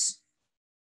walls,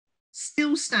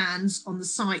 still stands on the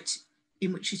site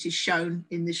in which it is shown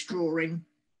in this drawing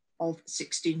of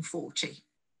 1640.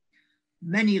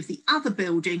 Many of the other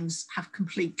buildings have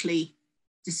completely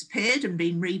disappeared and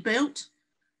been rebuilt.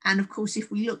 And of course,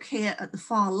 if we look here at the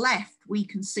far left, we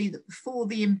can see that before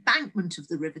the embankment of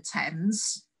the River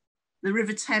Thames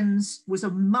was a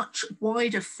much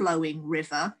wider flowing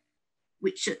river,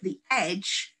 which at the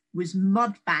edge was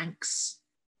mud banks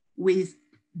with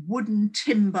wooden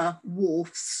timber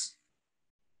wharfs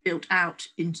built out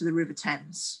into the River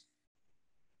Thames.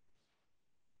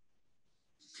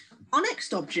 Our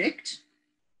next object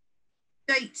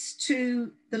dates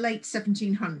to the late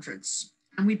 1700s,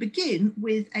 and we begin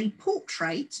with a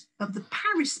portrait of the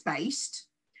Paris-based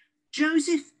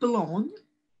Joseph Blanc,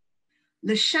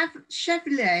 Le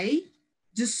Chevalier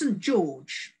de St.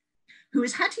 George, who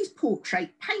has had his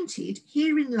portrait painted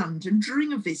here in London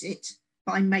during a visit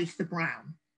by Mather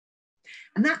Brown.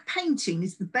 And that painting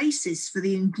is the basis for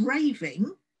the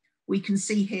engraving we can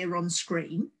see here on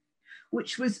screen,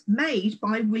 which was made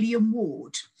by William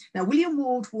Ward. Now, William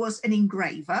Ward was an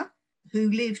engraver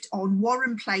who lived on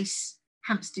Warren Place,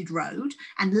 Hampstead Road,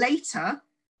 and later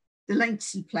the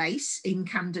Lanksey Place in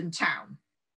Camden Town.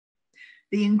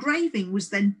 The engraving was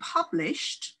then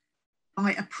published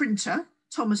by a printer,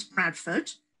 Thomas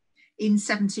Bradford, in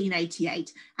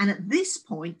 1788. And at this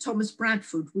point, Thomas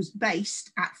Bradford was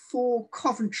based at 4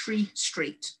 Coventry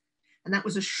Street. And that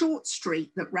was a short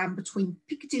street that ran between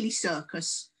Piccadilly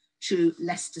Circus to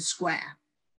Leicester Square.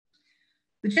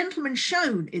 The gentleman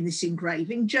shown in this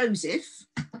engraving, Joseph,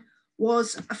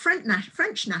 was a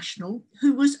French national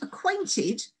who was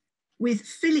acquainted with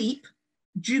Philippe,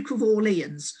 Duke of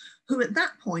Orleans, who at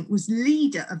that point was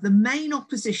leader of the main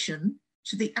opposition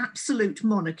to the absolute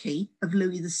monarchy of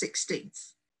Louis XVI.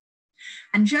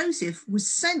 And Joseph was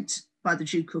sent by the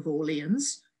Duke of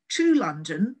Orleans to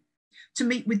London to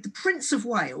meet with the Prince of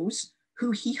Wales,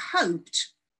 who he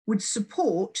hoped would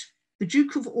support the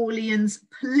Duke of Orleans'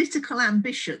 political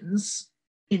ambitions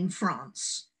in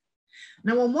France.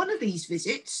 Now, on one of these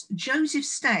visits, Joseph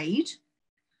stayed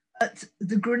at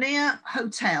the Grenier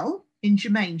Hotel in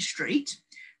Jermyn Street,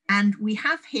 and we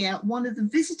have here one of the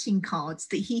visiting cards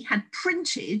that he had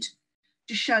printed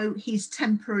to show his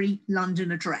temporary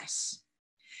London address.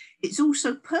 It's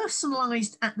also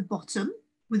personalised at the bottom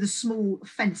with a small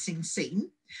fencing scene,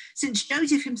 since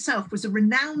Joseph himself was a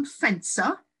renowned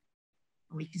fencer,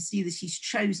 and we can see that he's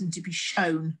chosen to be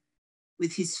shown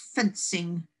with his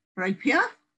fencing rapier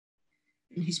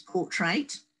in his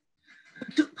portrait,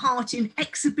 who took part in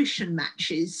exhibition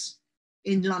matches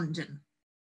in London.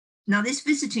 Now, this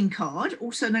visiting card,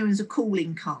 also known as a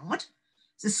calling card,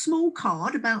 is a small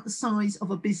card about the size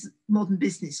of a modern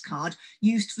business card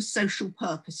used for social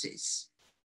purposes.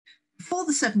 Before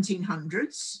the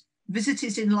 1700s,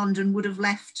 visitors in London would have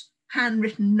left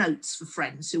handwritten notes for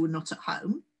friends who were not at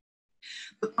home.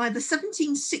 But by the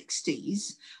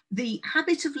 1760s, the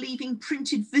habit of leaving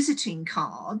printed visiting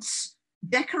cards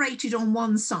decorated on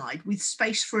one side with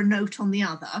space for a note on the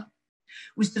other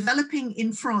was developing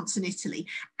in France and Italy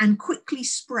and quickly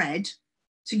spread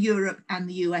to Europe and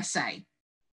the USA.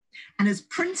 And as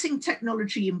printing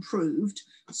technology improved,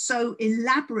 so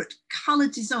elaborate colour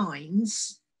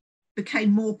designs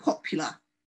became more popular.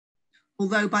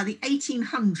 Although by the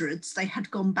 1800s, they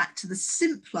had gone back to the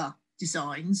simpler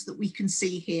designs that we can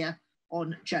see here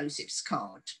on Joseph's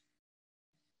card.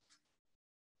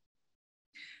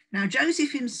 Now,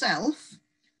 Joseph himself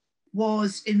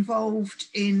was involved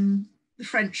in the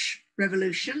French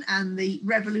Revolution and the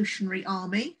Revolutionary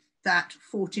Army that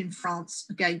fought in France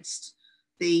against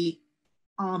the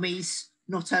armies,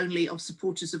 not only of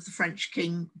supporters of the French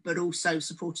king, but also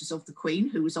supporters of the Queen,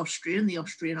 who was Austrian, the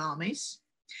Austrian armies.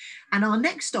 And our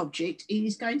next object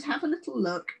is going to have a little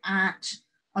look at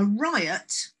a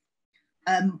riot,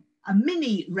 a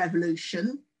mini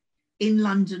revolution in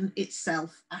London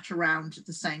itself at around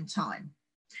the same time.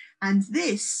 And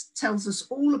this tells us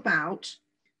all about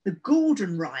the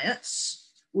Gordon riots,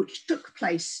 which took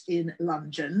place in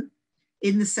London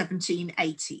in the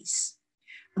 1780s.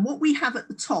 And what we have at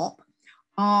the top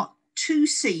are two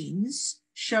scenes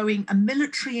showing a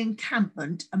military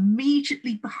encampment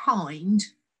immediately behind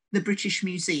the British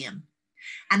Museum.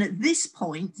 And at this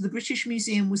point, the British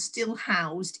Museum was still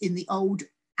housed in the old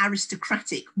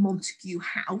aristocratic Montague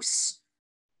House,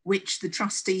 which the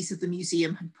trustees of the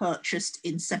museum had purchased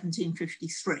in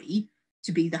 1753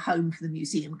 to be the home for the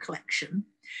museum collection.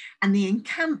 And the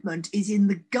encampment is in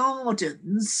the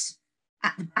gardens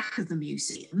at the back of the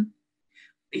museum,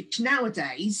 which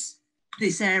nowadays,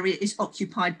 this area is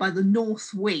occupied by the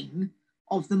north wing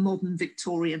of the modern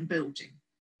Victorian building.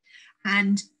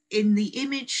 And in the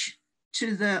image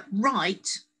to the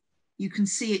right, you can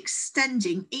see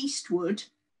extending eastward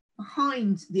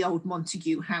behind the old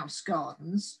Montague House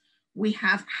gardens, we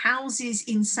have houses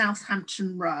in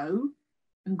Southampton Row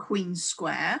and Queen's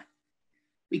Square.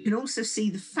 We can also see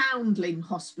the Foundling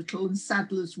Hospital and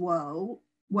Sadler's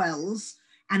Wells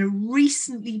and a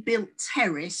recently built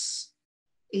terrace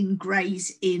in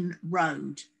Gray's Inn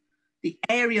Road. The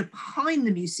area behind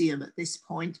the museum at this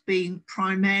point being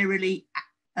primarily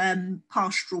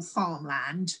pastoral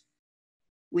farmland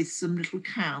with some little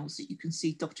cows that you can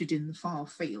see dotted in the far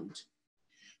field.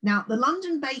 Now, the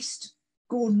London-based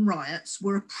Gordon riots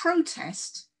were a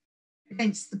protest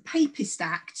against the Papist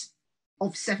Act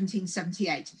of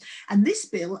 1778. And this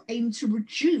bill aimed to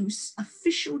reduce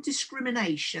official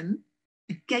discrimination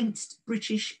against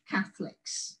British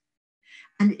Catholics.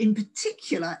 And in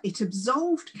particular, it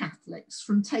absolved Catholics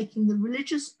from taking the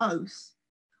religious oath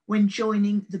when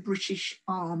joining the British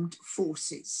Armed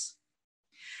Forces.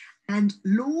 And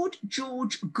Lord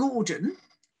George Gordon,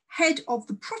 head of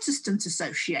the Protestant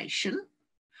Association,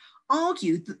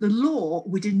 argued that the law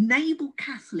would enable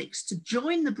Catholics to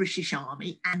join the British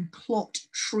Army and plot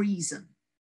treason.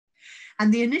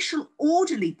 And the initial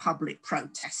orderly public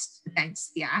protests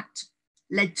against the act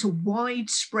led to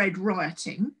widespread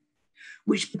rioting,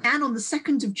 which began on the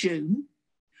 2nd of June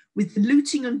with the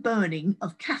looting and burning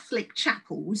of Catholic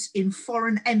chapels in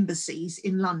foreign embassies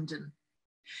in London,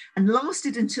 and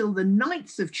lasted until the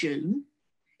 9th of June,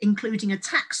 including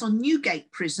attacks on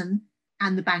Newgate Prison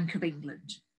and the Bank of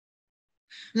England.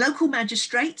 Local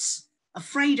magistrates,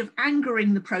 afraid of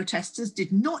angering the protesters,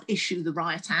 did not issue the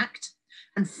Riot Act.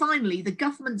 And finally, the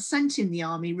government sent in the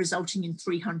army, resulting in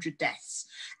 300 deaths.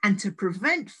 And to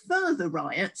prevent further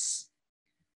riots,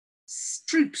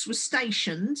 troops were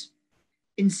stationed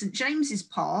in St. James's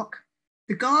Park,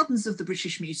 the gardens of the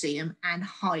British Museum, and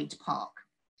Hyde Park.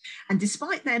 And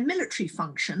despite their military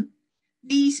function,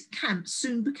 these camps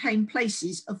soon became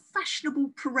places of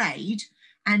fashionable parade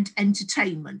and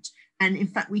entertainment. And in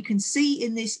fact, we can see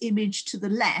in this image to the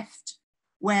left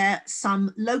where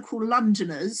some local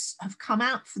Londoners have come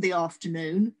out for the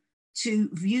afternoon to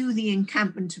view the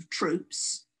encampment of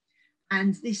troops.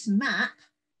 And this map,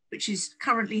 which is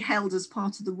currently held as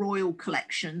part of the Royal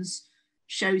Collections,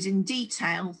 shows in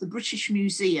detail the British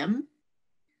Museum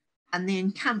and the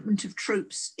encampment of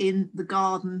troops in the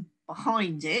garden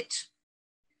behind it,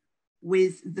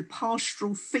 with the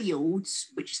pastoral fields,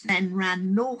 which then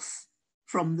ran north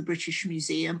from the British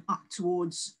Museum up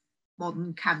towards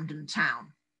modern Camden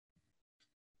Town.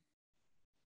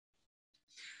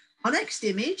 Our next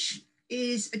image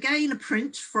is again a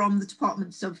print from the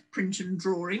Department of Print and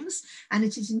Drawings, and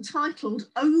it is entitled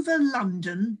Over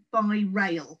London by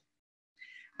Rail.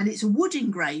 And it's a wood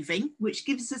engraving which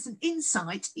gives us an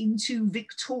insight into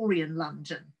Victorian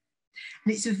London.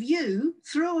 And it's a view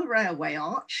through a railway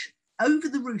arch over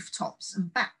the rooftops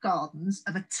and back gardens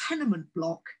of a tenement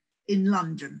block in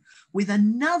London, with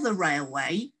another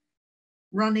railway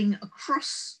running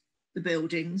across the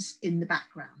buildings in the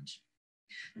background.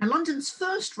 Now, London's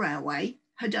first railway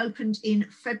had opened in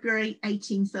February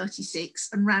 1836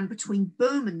 and ran between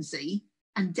Bermondsey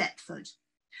and Deptford,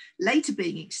 later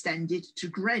being extended to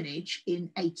Greenwich in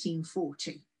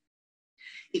 1840.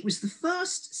 It was the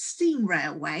first steam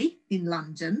railway in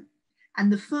London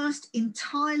and the first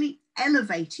entirely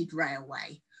elevated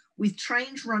railway, with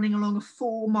trains running along a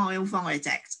 4-mile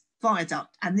viaduct.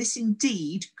 And this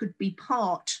indeed could be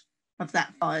part of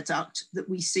that viaduct that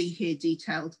we see here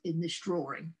detailed in this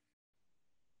drawing.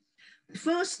 The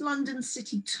first London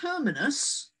City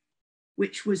terminus,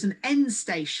 which was an end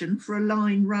station for a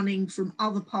line running from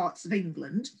other parts of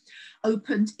England,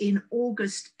 opened in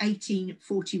August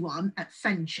 1841 at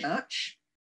Fenchurch.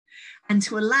 And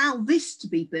to allow this to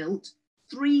be built,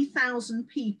 3,000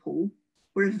 people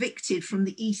were evicted from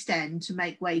the East End to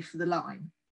make way for the line.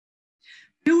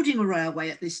 Building a railway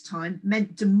at this time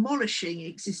meant demolishing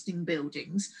existing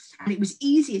buildings, and it was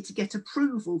easier to get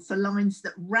approval for lines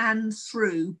that ran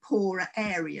through poorer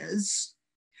areas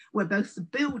where both the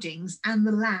buildings and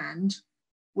the land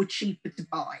were cheaper to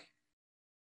buy.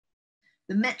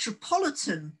 The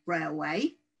Metropolitan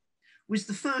Railway was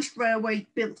the first railway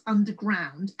built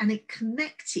underground, and it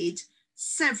connected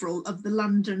several of the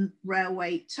London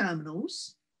railway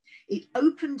terminals. It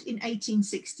opened in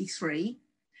 1863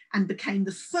 and became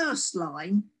the first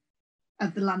line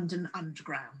of the London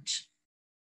Underground.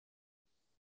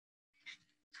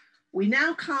 We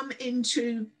now come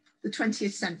into the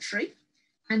 20th century,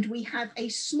 and we have a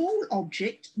small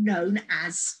object known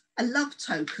as a love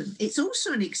token. It's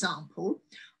also an example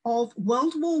of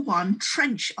World War I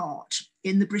trench art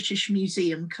in the British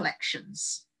Museum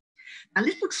collections. Now,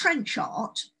 little trench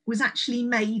art was actually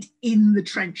made in the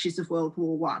trenches of World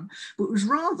War I, but was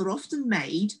rather often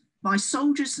made by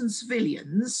soldiers and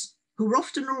civilians who were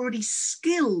often already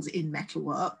skilled in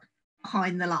metalwork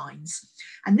behind the lines.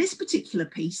 And this particular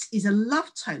piece is a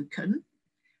love token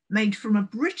made from a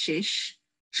British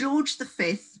George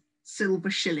V silver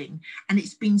shilling, and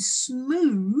it's been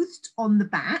smoothed on the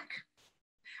back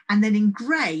and then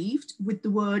engraved with the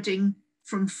wording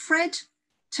 "From Fred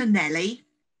to Nellie,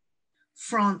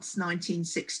 France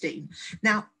 1916.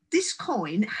 Now, this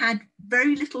coin had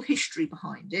very little history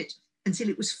behind it until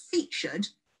it was featured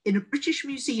in a British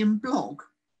Museum blog.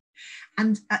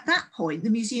 And at that point, the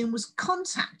museum was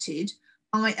contacted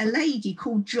by a lady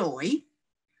called Joy,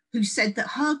 who said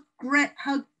that her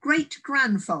grandfather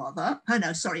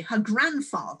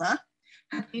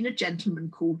had been a gentleman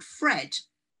called Fred.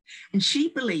 And she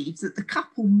believed that the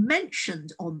couple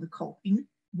mentioned on the coin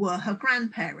were her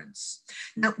grandparents.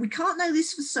 Now, we can't know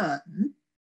this for certain,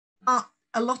 but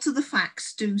a lot of the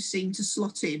facts do seem to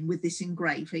slot in with this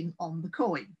engraving on the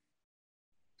coin.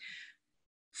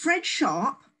 Fred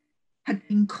Sharp had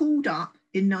been called up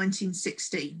in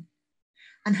 1916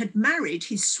 and had married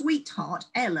his sweetheart,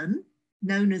 Ellen,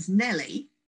 known as Nellie,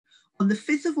 on the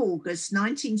 5th of August,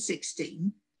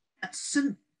 1916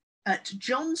 at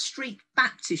John Street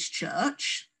Baptist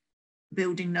Church, the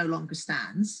building no longer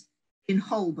stands, in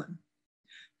Holborn,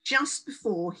 just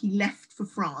before he left for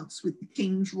France with the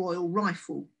King's Royal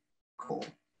Rifle Corps.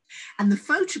 And the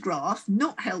photograph,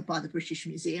 not held by the British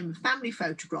Museum, a family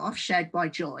photograph shared by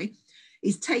Joy,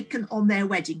 is taken on their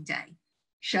wedding day,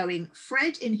 showing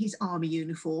Fred in his army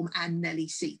uniform and Nellie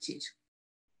seated.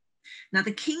 Now,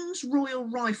 the King's Royal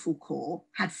Rifle Corps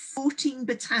had 14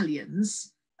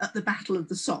 battalions at the Battle of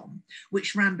the Somme,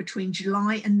 which ran between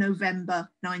July and November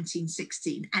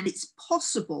 1916, and it's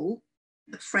possible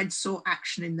that Fred saw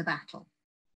action in the battle.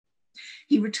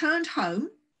 He returned home.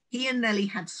 He and Nellie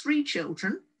had 3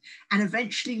 children and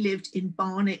eventually lived in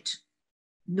Barnet,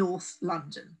 North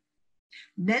London.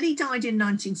 Nellie died in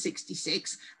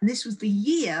 1966, and this was the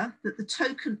year that the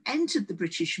token entered the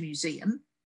British Museum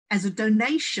as a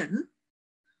donation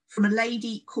from a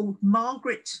lady called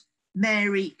Margaret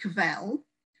Mary Cavell,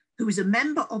 who was a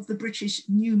member of the British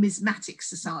Numismatic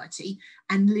Society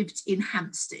and lived in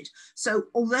Hampstead. So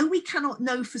although we cannot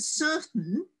know for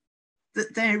certain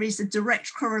that there is a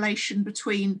direct correlation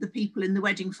between the people in the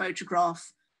wedding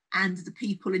photograph and the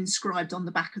people inscribed on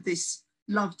the back of this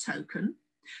love token,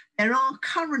 there are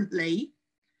currently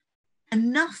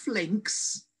enough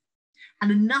links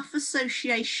and enough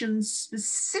associations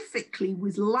specifically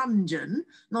with London,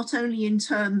 not only in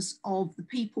terms of the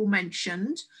people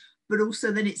mentioned, but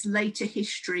also then its later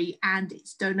history and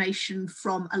its donation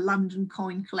from a London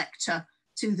coin collector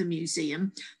to the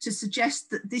museum, to suggest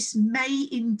that this may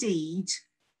indeed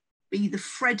be the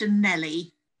Fred and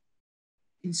Nellie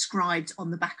inscribed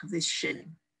on the back of this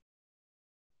shilling.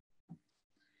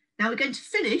 Now we're going to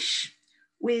finish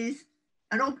with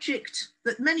an object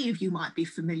that many of you might be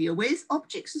familiar with,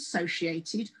 objects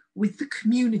associated with the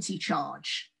community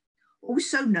charge,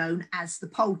 also known as the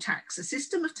poll tax, a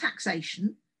system of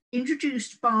taxation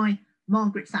introduced by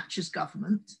Margaret Thatcher's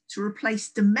government to replace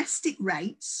domestic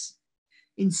rates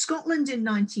in Scotland in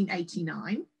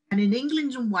 1989 and in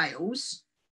England and Wales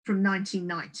from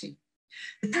 1990.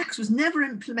 The tax was never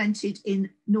implemented in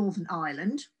Northern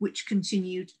Ireland, which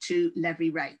continued to levy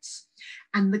rates.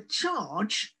 And the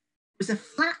charge was a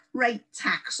flat rate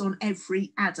tax on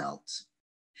every adult.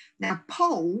 Now,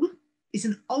 poll is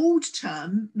an old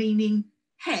term meaning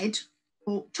head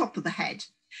or top of the head.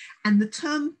 And the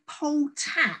term poll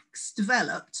tax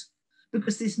developed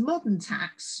because this modern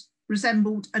tax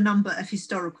resembled a number of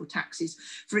historical taxes.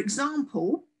 For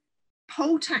example,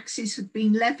 poll taxes had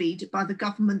been levied by the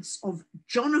governments of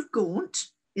John of Gaunt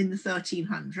in the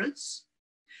 1300s,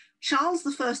 Charles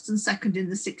I and II in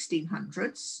the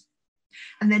 1600s,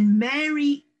 and then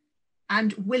Mary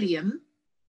and William,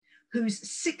 whose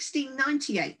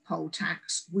 1698 poll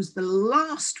tax was the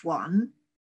last one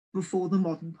before the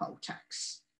modern poll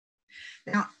tax.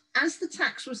 Now, as the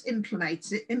tax was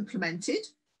implemented,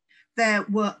 there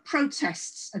were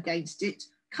protests against it,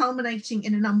 culminating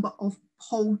in a number of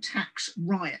poll tax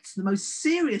riots, the most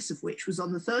serious of which was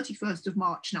on the 31st of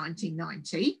March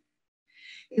 1990,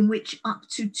 in which up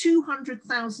to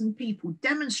 200,000 people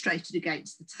demonstrated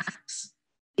against the tax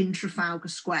in Trafalgar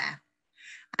Square.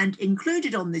 And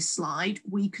included on this slide,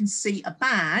 we can see a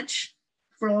badge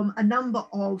from a number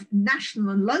of national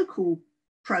and local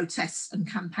protests and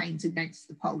campaigns against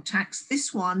the poll tax,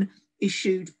 this one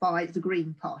issued by the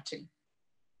Green Party.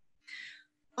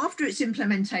 After its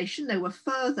implementation, there were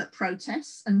further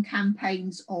protests and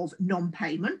campaigns of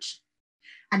non-payment.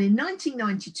 And in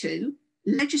 1992,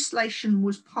 legislation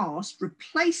was passed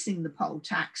replacing the poll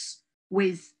tax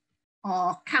with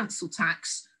our council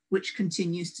tax, which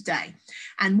continues today.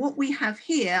 And what we have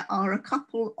here are a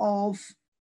couple of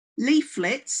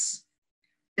leaflets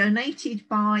donated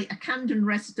by a Camden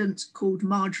resident called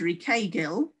Marjorie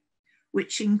Cagill,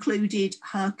 which included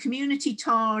her community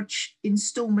charge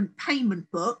instalment payment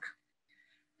book,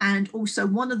 and also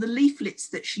one of the leaflets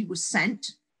that she was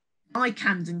sent by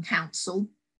Camden Council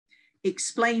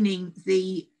explaining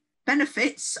the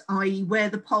benefits, i.e. where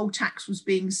the poll tax was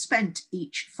being spent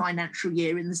each financial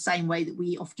year, in the same way that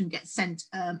we often get sent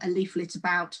a leaflet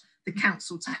about the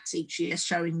council tax each year,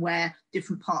 showing where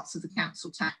different parts of the council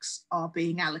tax are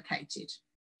being allocated.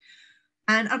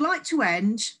 And I'd like to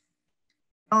end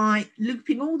by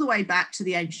looping all the way back to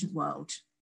the ancient world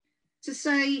to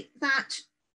say that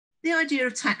the idea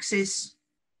of taxes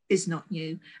is not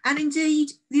new. And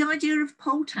indeed, the idea of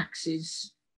poll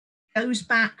taxes goes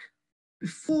back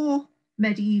before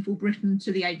medieval Britain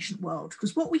to the ancient world,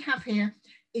 because what we have here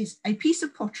is a piece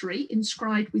of pottery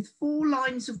inscribed with 4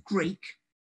 lines of Greek,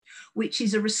 which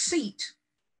is a receipt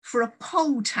for a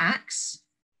poll tax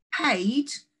paid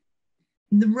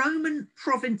in the Roman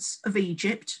province of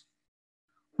Egypt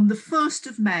on the 1st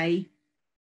of May,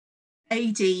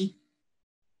 AD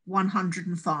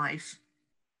 105,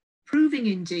 proving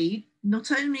indeed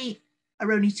not only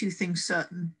are only 2 things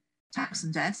certain, tax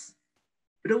and death,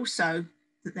 but also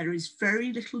that there is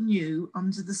very little new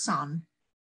under the sun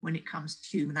when it comes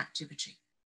to human activity.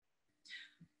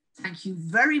 Thank you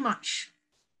very much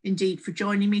indeed for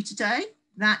joining me today.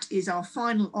 That is our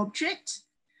final object.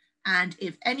 And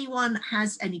if anyone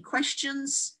has any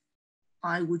questions,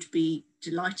 I would be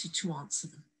delighted to answer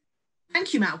them.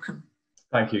 Thank you, Malcolm.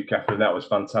 Thank you, Catherine. That was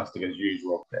fantastic as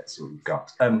usual. Let's see what we've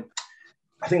got.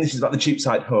 I think this is about the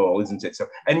Cheapside Hall, isn't it? So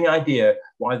any idea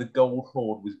why the gold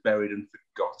hoard was buried and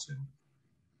forgotten?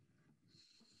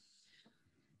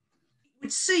 It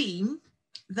would seem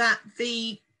that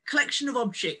the collection of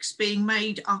objects being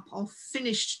made up of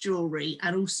finished jewellery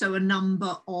and also a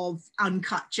number of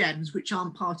uncut gems, which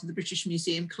aren't part of the British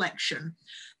Museum collection,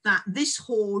 that this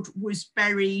hoard was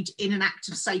buried in an act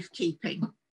of safekeeping,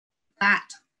 that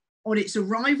on its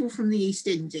arrival from the East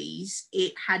Indies,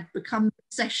 it had become the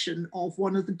possession of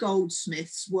one of the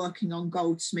goldsmiths working on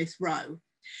Goldsmith Row.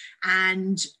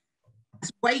 And as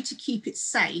a way to keep it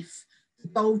safe, the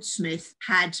goldsmith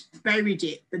had buried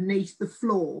it beneath the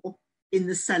floor in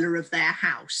the cellar of their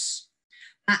house.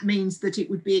 That means that it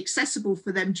would be accessible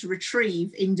for them to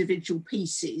retrieve individual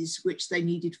pieces which they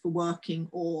needed for working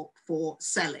or for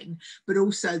selling, but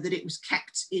also that it was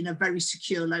kept in a very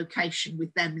secure location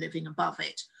with them living above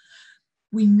it.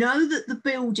 We know that the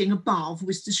building above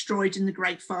was destroyed in the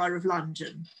Great Fire of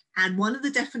London, and one of the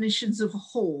definitions of a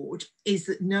hoard is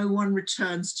that no one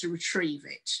returns to retrieve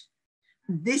it.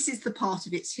 This is the part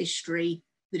of its history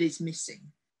that is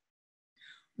missing.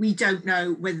 We don't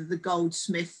know whether the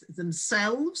goldsmith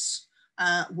themselves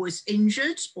was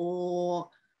injured or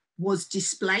was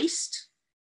displaced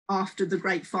after the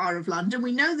Great Fire of London.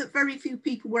 We know that very few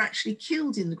people were actually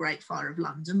killed in the Great Fire of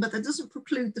London, but that doesn't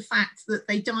preclude the fact that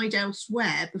they died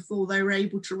elsewhere before they were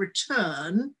able to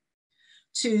return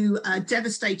to a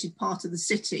devastated part of the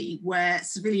city where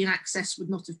civilian access would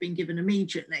not have been given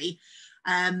immediately,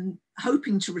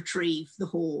 hoping to retrieve the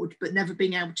hoard, but never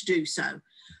being able to do so.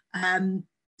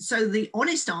 So the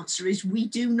honest answer is we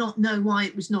do not know why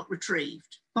it was not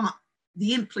retrieved, but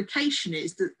the implication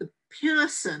is that the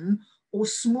person or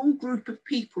small group of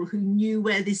people who knew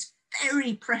where this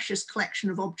very precious collection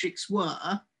of objects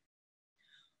were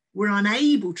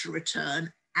unable to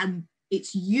return, and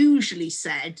it's usually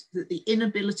said that the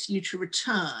inability to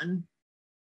return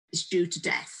is due to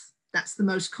death. That's the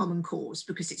most common cause,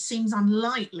 because it seems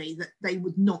unlikely that they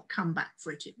would not come back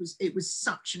for it. It was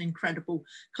such an incredible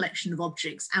collection of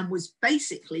objects, and was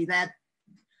basically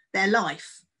their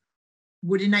life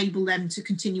would enable them to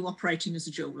continue operating as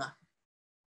a jeweller.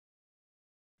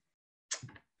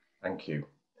 Thank you.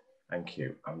 Thank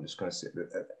you. I'm just going to sit.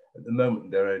 At the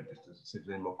moment, there are, just if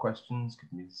there's any more questions,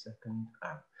 give me a second.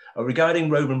 Regarding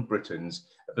Roman Britain's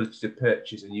ability to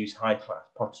purchase and use high-class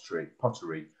pottery,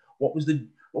 what was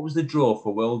the draw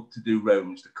for well-to-do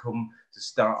Romans to come to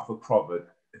start off a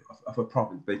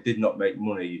province they did not make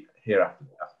money here after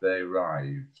they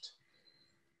arrived?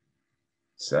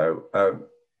 So,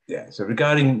 so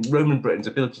regarding Roman Britain's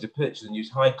ability to purchase and use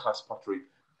high-class pottery,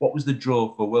 what was the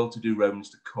draw for well-to-do Romans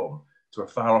to come to a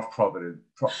far-off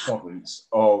province,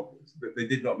 or they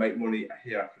did not make money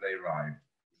here after they arrived?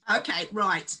 Okay,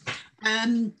 right.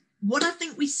 What I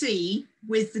think we see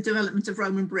with the development of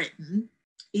Roman Britain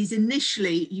is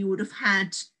initially you would have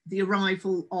had the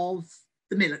arrival of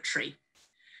the military,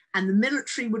 and the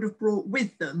military would have brought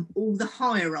with them all the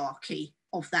hierarchy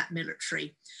of that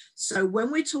military. So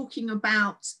when we're talking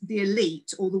about the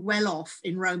elite or the well-off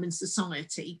in Roman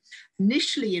society,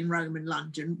 initially in Roman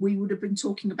London, we would have been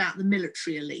talking about the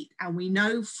military elite. And we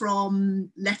know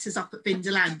from letters up at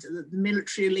Vindolanda that the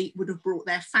military elite would have brought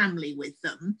their family with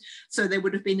them. So there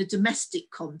would have been a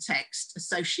domestic context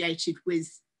associated with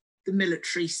the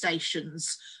military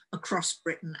stations across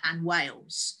Britain and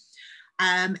Wales.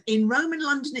 In Roman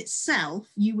London itself,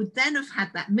 you would then have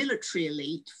had that military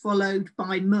elite followed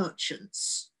by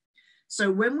merchants.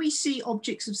 So when we see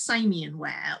objects of Samian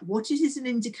ware, what it is an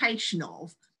indication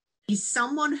of is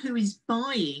someone who is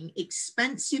buying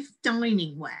expensive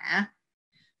dining ware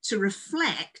to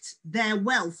reflect their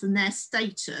wealth and their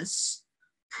status,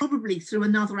 probably through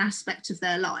another aspect of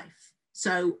their life.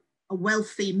 So a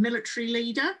wealthy military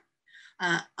leader,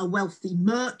 a wealthy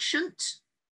merchant.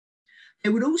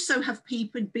 There would also have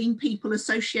been people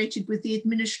associated with the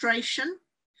administration.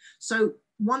 So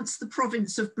once the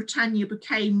province of Britannia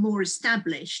became more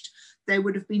established, there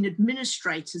would have been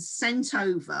administrators sent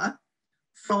over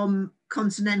from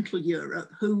continental Europe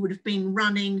who would have been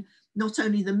running not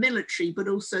only the military, but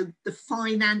also the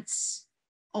finance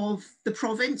of the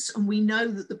province. And we know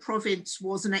that the province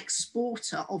was an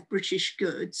exporter of British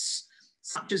goods,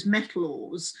 such as metal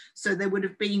ores. So there would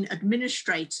have been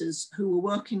administrators who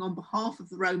were working on behalf of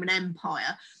the Roman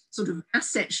Empire, sort of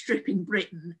asset stripping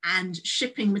Britain and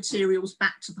shipping materials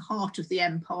back to the heart of the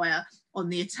empire on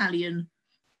the Italian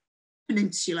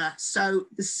peninsula. So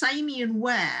the Samian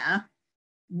ware,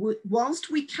 whilst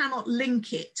we cannot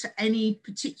link it to any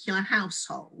particular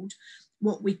household,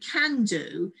 what we can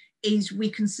do is we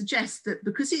can suggest that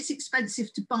because it's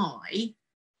expensive to buy,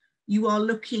 you are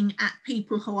looking at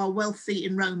people who are wealthy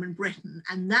in Roman Britain,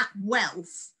 and that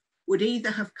wealth would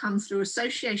either have come through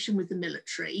association with the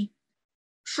military,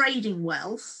 trading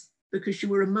wealth, because you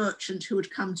were a merchant who had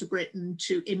come to Britain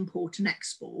to import and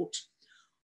export,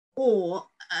 or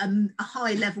a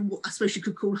high level, I suppose you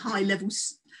could call high level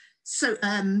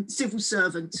civil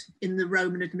servant in the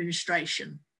Roman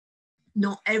administration.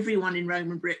 Not everyone in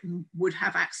Roman Britain would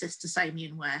have access to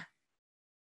Samian ware.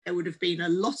 There would have been a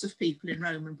lot of people in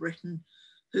Roman Britain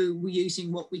who were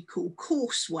using what we call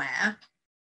coarse ware,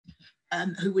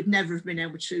 who would never have been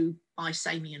able to buy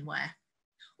Samian ware.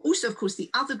 Also, of course,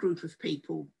 the other group of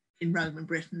people in Roman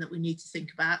Britain that we need to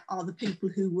think about are the people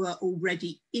who were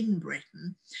already in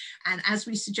Britain. And as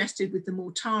we suggested with the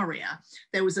Mortaria,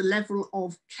 there was a level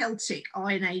of Celtic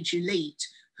Iron Age elite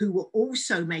who were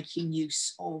also making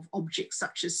use of objects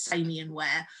such as Samian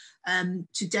ware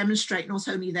to demonstrate not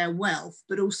only their wealth,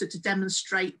 but also to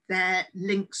demonstrate their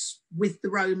links with the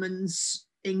Romans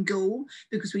in Gaul,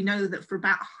 because we know that for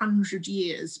about 100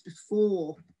 years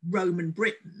before Roman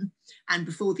Britain and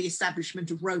before the establishment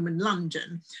of Roman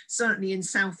London, certainly in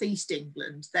southeast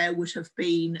England, there would have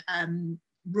been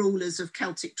rulers of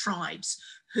Celtic tribes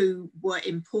who were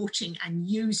importing and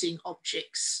using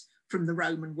objects from the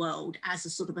Roman world as a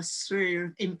sort of a sphere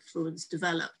of influence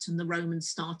developed, and the Romans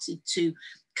started to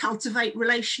cultivate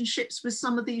relationships with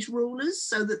some of these rulers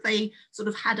so that they sort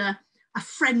of had a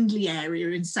friendly area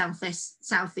in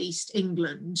southeast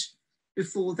England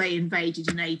before they invaded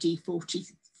in AD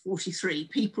 43,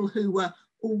 people who were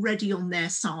already on their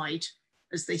side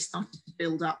as they started to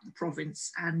build up the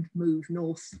province and move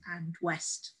north and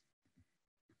west.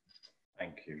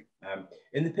 Thank you.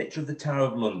 In the picture of the Tower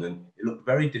of London, it looked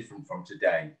very different from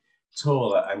today,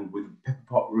 taller and with pepper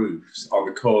pot roofs on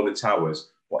the corner towers.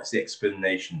 What's the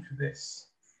explanation for this?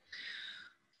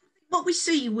 What we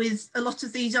see with a lot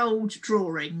of these old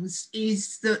drawings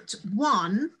is that,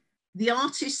 one, the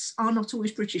artists are not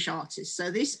always British artists.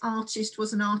 So this artist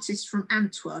was an artist from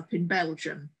Antwerp in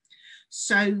Belgium.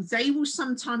 So they will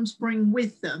sometimes bring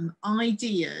with them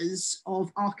ideas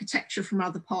of architecture from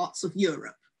other parts of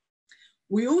Europe.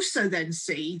 We also then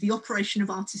see the operation of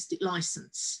artistic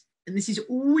license. And this is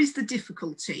always the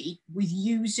difficulty with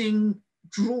using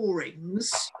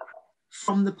drawings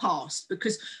from the past,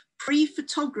 because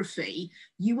pre-photography,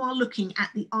 you are looking at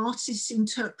the artist's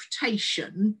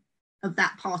interpretation of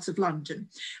that part of London.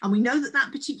 And we know that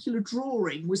that particular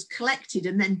drawing was collected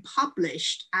and then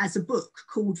published as a book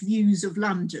called Views of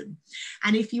London.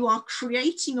 And if you are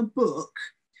creating a book,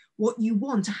 what you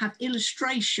want to have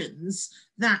illustrations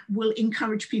that will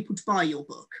encourage people to buy your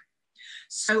book.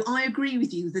 So I agree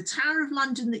with you. The Tower of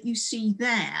London that you see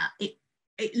there,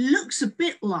 it looks a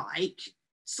bit like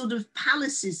sort of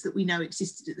palaces that we know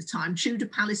existed at the time, Tudor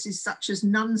palaces such as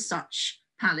Nonsuch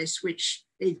Palace, which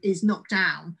is knocked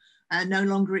down, no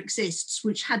longer exists,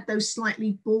 which had those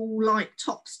slightly ball-like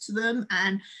tops to them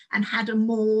and had a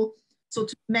more sort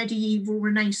of medieval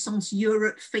Renaissance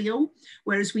Europe feel,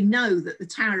 whereas we know that the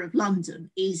Tower of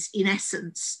London is in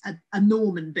essence a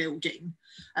Norman building.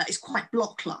 It's quite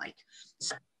block-like.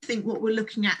 So I think what we're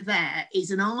looking at there is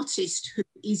an artist who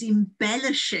is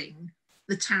embellishing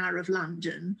the Tower of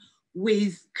London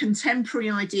with contemporary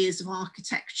ideas of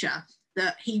architecture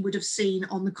that he would have seen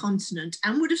on the continent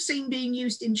and would have seen being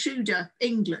used in Tudor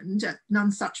England at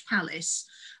Nonsuch Palace,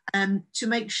 to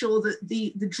make sure that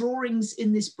the drawings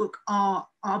in this book are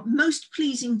most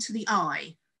pleasing to the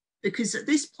eye, because at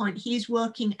this point he is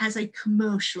working as a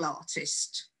commercial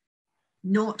artist,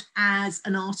 not as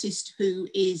an artist who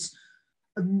is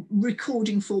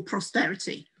recording for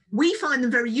posterity. We find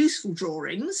them very useful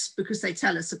drawings because they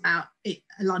tell us about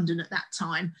London at that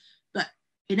time, but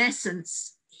in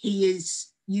essence, he is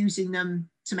using them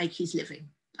to make his living.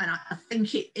 And I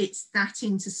think it's that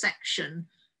intersection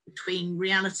between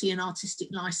reality and artistic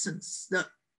license that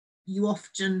you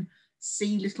often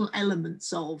see little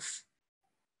elements of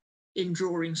in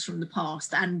drawings from the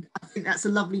past. And I think that's a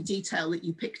lovely detail that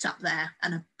you picked up there,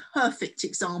 and a perfect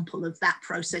example of that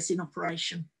process in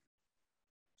operation.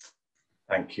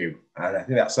 Thank you. And I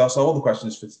think that's all the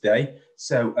questions for today.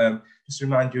 So just to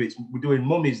remind you, we're doing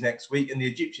mummies next week and the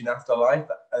Egyptian afterlife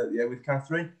with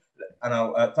Katharine. And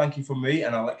I'll thank you from me,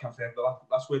 and I'll let Katharine have the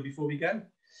last word before we go.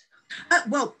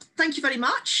 Well, thank you very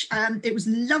much. It was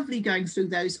lovely going through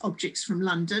those objects from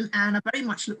London, and I very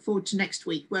much look forward to next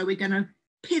week, where we're going to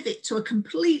pivot to a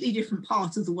completely different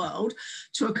part of the world,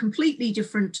 to a completely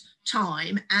different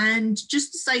time. And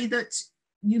just to say that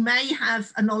you may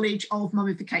have a knowledge of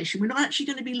mummification. We're not actually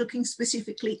going to be looking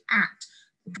specifically at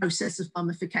the process of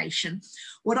mummification.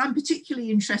 What I'm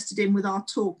particularly interested in with our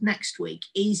talk next week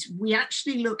is we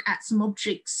actually look at some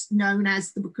objects known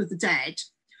as the Book of the Dead,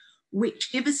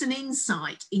 which give us an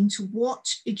insight into what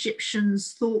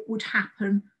Egyptians thought would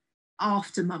happen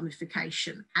after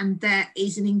mummification. And there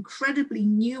is an incredibly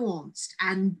nuanced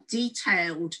and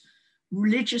detailed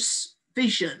religious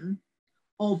vision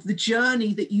of the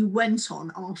journey that you went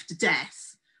on after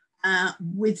death,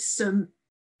 with some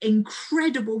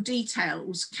incredible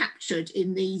details captured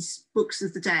in these Books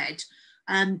of the Dead,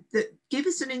 that give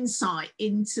us an insight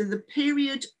into the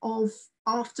period of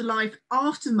afterlife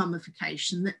after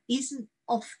mummification that isn't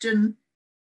often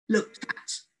looked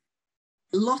at.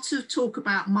 A lot of talk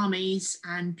about mummies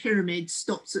and pyramids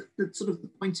stops at the sort of the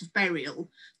point of burial,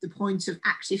 the point of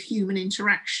active human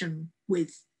interaction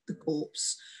with the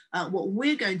corpse. What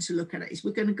we're going to look at is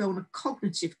we're going to go on a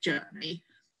cognitive journey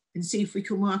and see if we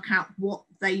can work out what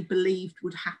they believed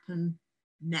would happen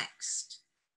next.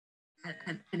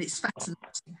 And it's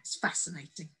fascinating. It's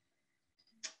fascinating.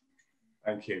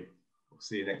 Thank you. We'll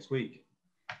see you next week.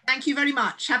 Thank you very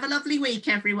much. Have a lovely week,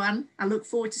 everyone. I look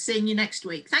forward to seeing you next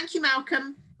week. Thank you,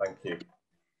 Malcolm. Thank you.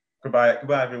 Goodbye.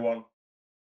 Goodbye, everyone.